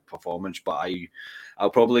hope for a big performance. But I'll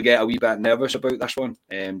probably get a wee bit nervous about this one,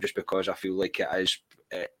 just because I feel like it is,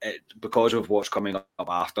 because of what's coming up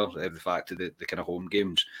after, the fact of the kind of home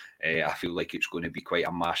games. I feel like it's going to be quite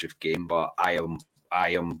a massive game, but I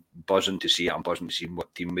am buzzing to see it. I'm buzzing to see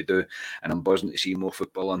what team we do, and I'm buzzing to see more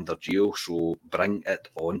football under Gio. So bring it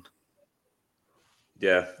on.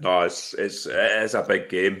 Yeah, no, it is a big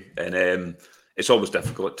game, and it's always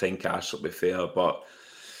difficult at Tynecastle, to be fair, but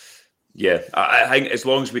yeah, I think as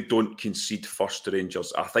long as we don't concede first to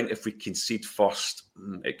Rangers, I think if we concede first,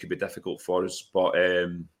 it could be difficult for us. But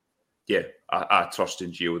yeah, I trust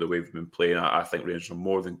in Gio the way we've been playing. I think Rangers are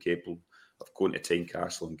more than capable of going to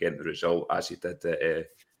Tynecastle and getting the result as he did at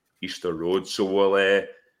Easter Road. So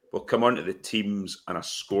we'll come on to the teams and a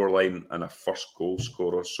scoreline and a first goal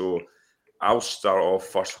scorer. So I'll start off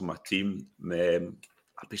first with my team.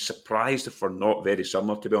 I'd be surprised if we're not very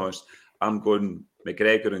similar, to be honest. I'm going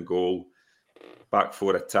McGregor in goal, back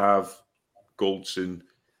four of Tav, Goldson,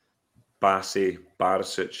 Bassey,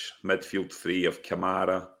 Barisic, midfield three of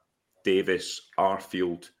Kamara, Davis,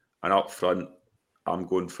 Arfield, and up front, I'm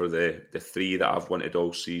going for the three that I've wanted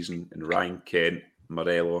all season, and Ryan Kent,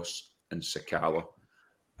 Morelos, and Sakala.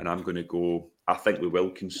 And I'm going to go, I think we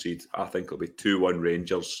will concede. I think it'll be 2-1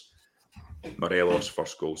 Rangers. Morelos,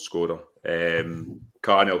 first goal scorer.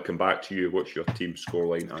 Carney, I'll come back to you. What's your team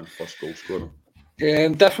scoreline and first goal scorer?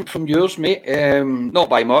 Different from yours, mate. Not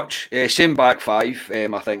by much. Same back five.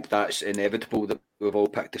 I think that's inevitable that we've all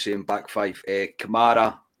picked the same back five.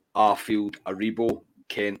 Kamara, Arfield, Aribo,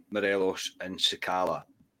 Kent, Morelos, and Sakala.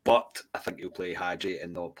 But I think he'll play Hadji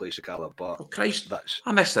and not play Sakala. But oh Christ, that's...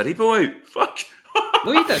 I missed Aribo out. Fuck.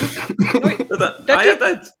 No, you didn't. I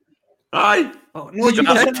did. Aye. Oh, no, you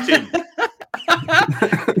didn't.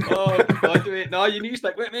 Oh, God, wait. No, you need to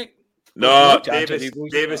stick with me. No,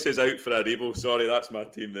 Davis is out for Aribo. Sorry, that's my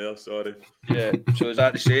team there. Sorry. Yeah. So is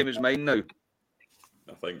that the same as mine now?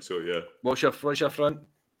 I think so. Yeah. What's your front?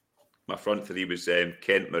 My front three was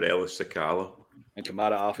Kent, Morelos, Sakala, and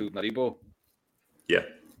Kamara, Arfield, Aribo. Yeah.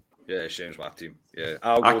 Yeah, same as my team. Yeah.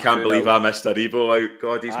 I can't believe I missed Aribo out.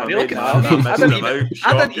 God, he's my main man.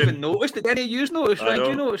 I didn't even notice. Did any of you notice? Right? Did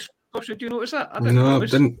you notice? Did you notice that?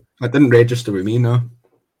 I didn't register with me. No.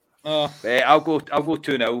 Oh, I'll go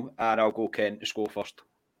 2-0 and I'll go Kent to score first.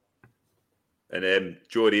 And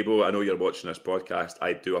Joe Aribo, I know you're watching this podcast.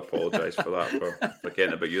 I do apologise for that, for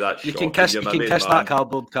getting about you. That's you can kiss that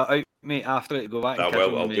cardboard cut out, mate, after it. Go back.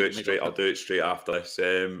 I'll do it straight. I'll do it straight after this.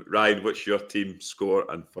 Ryan, what's your team score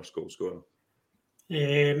and first goal scorer?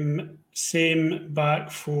 Same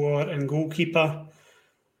back four and goalkeeper.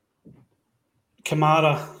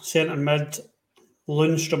 Kamara, centre mid.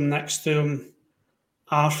 Lundstrom next to him.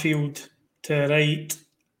 Arfield to the right,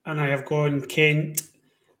 and I have gone Kent,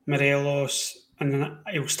 Morelos, and then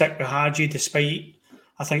I'll stick with Hadji, despite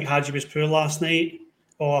I think Hadji was poor last night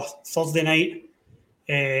or Thursday night.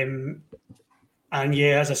 And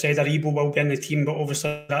yeah, as I said, Aribo will be in the team, but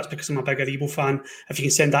obviously that's because I'm a big Aribo fan. If you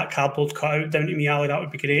can send that cardboard cutout down to me, Ali, that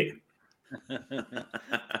would be great.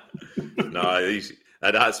 No,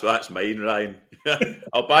 that's mine, Ryan.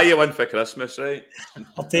 I'll buy you one for Christmas, right?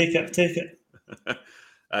 I'll take it.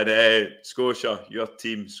 And Scotia, your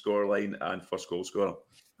team scoreline and first goal scorer.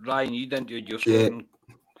 Ryan, you didn't do your scoring.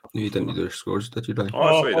 You didn't do your scores, did you, Ryan?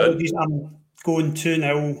 Apologies, I'm going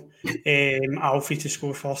 2-0 Alfie to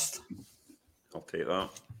score first. I'll take that.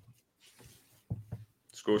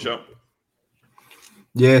 Scotia?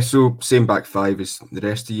 Yeah, so same back five as the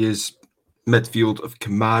rest of yous. Midfield of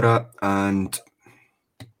Kamara, and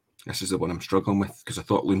this is the one I'm struggling with because I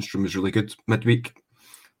thought Lundstrom was really good midweek.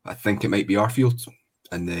 I think it might be Arfield.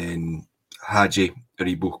 And then Hadji,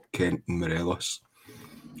 Aribo, Kent and Morelos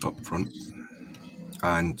up front.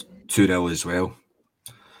 And 2-0 as well.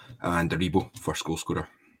 And Aribo, first goal scorer.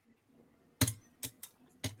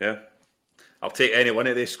 Yeah. I'll take any one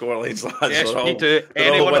of these scorelines, lads. Yes, me too.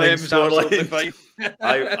 Any one of them is absolutely fine.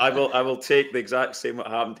 I will take the exact same what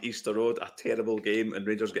happened Easter Road, a terrible game, and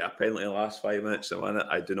Rangers get a penalty in the last 5 minutes to win it.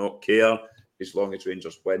 I do not care as long as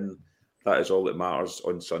Rangers win. That is all that matters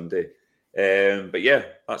on Sunday. But yeah,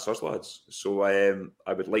 that's us, lads. So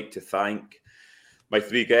I would like to thank my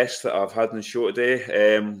three guests that I've had on the show today.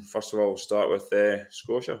 First of all, we'll start with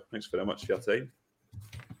Scotia. Thanks very much for your time.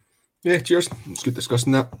 Yeah, cheers. It's good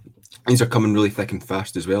discussing that. These are coming really thick and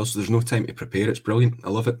fast as well, so there's no time to prepare. It's brilliant. I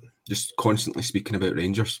love it. Just constantly speaking about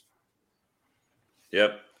Rangers.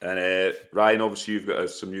 Yep. And Ryan, obviously you've got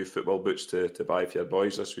some new football boots to buy for your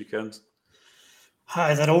boys this weekend.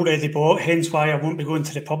 Hi, they're already bought, hence why I won't be going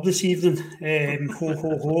to the pub this evening. Ho,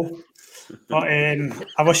 ho, ho. But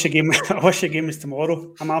I wish the game was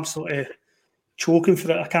tomorrow. I'm absolutely choking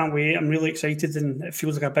for it. I can't wait. I'm really excited and it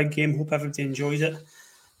feels like a big game. Hope everybody enjoys it.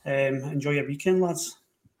 Enjoy your weekend, lads.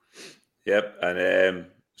 Yep, and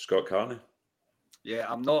Scott Carney. Yeah,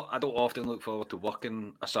 I don't often look forward to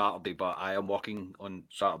working a Saturday, but I am working on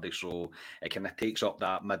Saturday, so it kind of takes up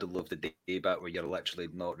that middle of the day bit where you're literally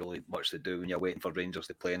not really much to do when you're waiting for Rangers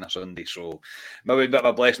to play on a Sunday. So maybe a bit of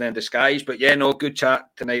a blessing in disguise, but yeah, no, good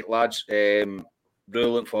chat tonight, lads. Really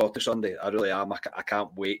looking forward to Sunday. I really am. I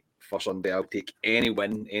can't wait for Sunday. I'll take any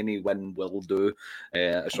win. Any win will do.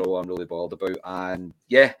 That's all I'm really bothered about. And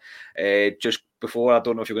yeah, just before, I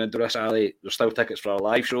don't know if you're going to do this, Ali, there's still tickets for our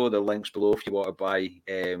live show. The link's below if you want to buy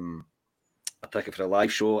a ticket for the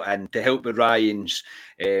live show. And to help with Ryan's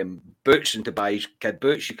boots and to buy his kid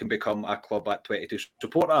boots, you can become a Club at 22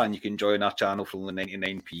 supporter and you can join our channel for only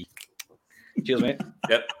 99p. Cheers, mate.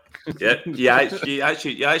 Yep. Yeah, you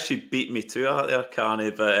actually beat me to it there,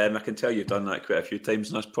 Carney, but I can tell you've done that quite a few times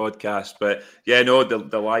in this podcast. But yeah, no,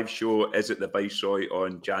 the live show is at the Viceroy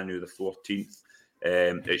on January the 14th.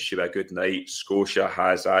 It should be a good night. Scotia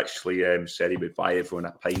has actually said he would buy everyone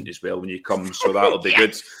a pint as well when you come, so that'll be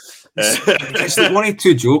good. It's like 1 or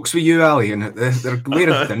 2 jokes with you, Ali, and they're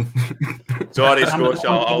wearing thin. Sorry,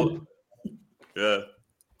 Scotia. Yeah.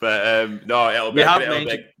 But no, it'll be.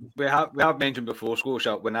 We have mentioned before,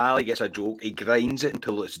 Scotia, when Ali gets a joke, he grinds it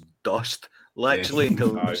until it's dust, literally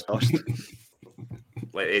until it's dust.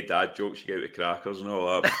 Like hey, dad jokes, you get out the crackers and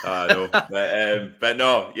all that. I know, but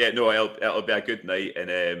no, yeah, no, it'll be a good night,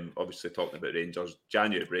 and obviously talking about Rangers,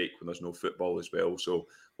 January break when there's no football as well, so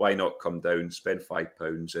why not come down, spend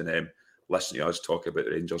 £5, and listen to us talk about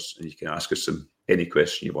the Rangers, and you can ask us any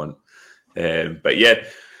question you want. But yeah.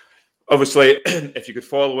 Obviously, if you could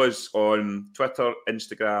follow us on Twitter,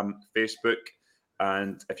 Instagram, Facebook,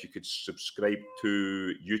 and if you could subscribe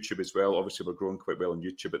to YouTube as well. Obviously, we're growing quite well on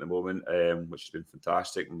YouTube at the moment, which has been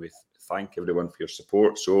fantastic, and we thank everyone for your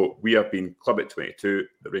support. So we have been Club at 22,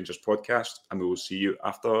 the Rangers podcast, and we will see you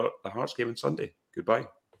after the Hearts game on Sunday. Goodbye.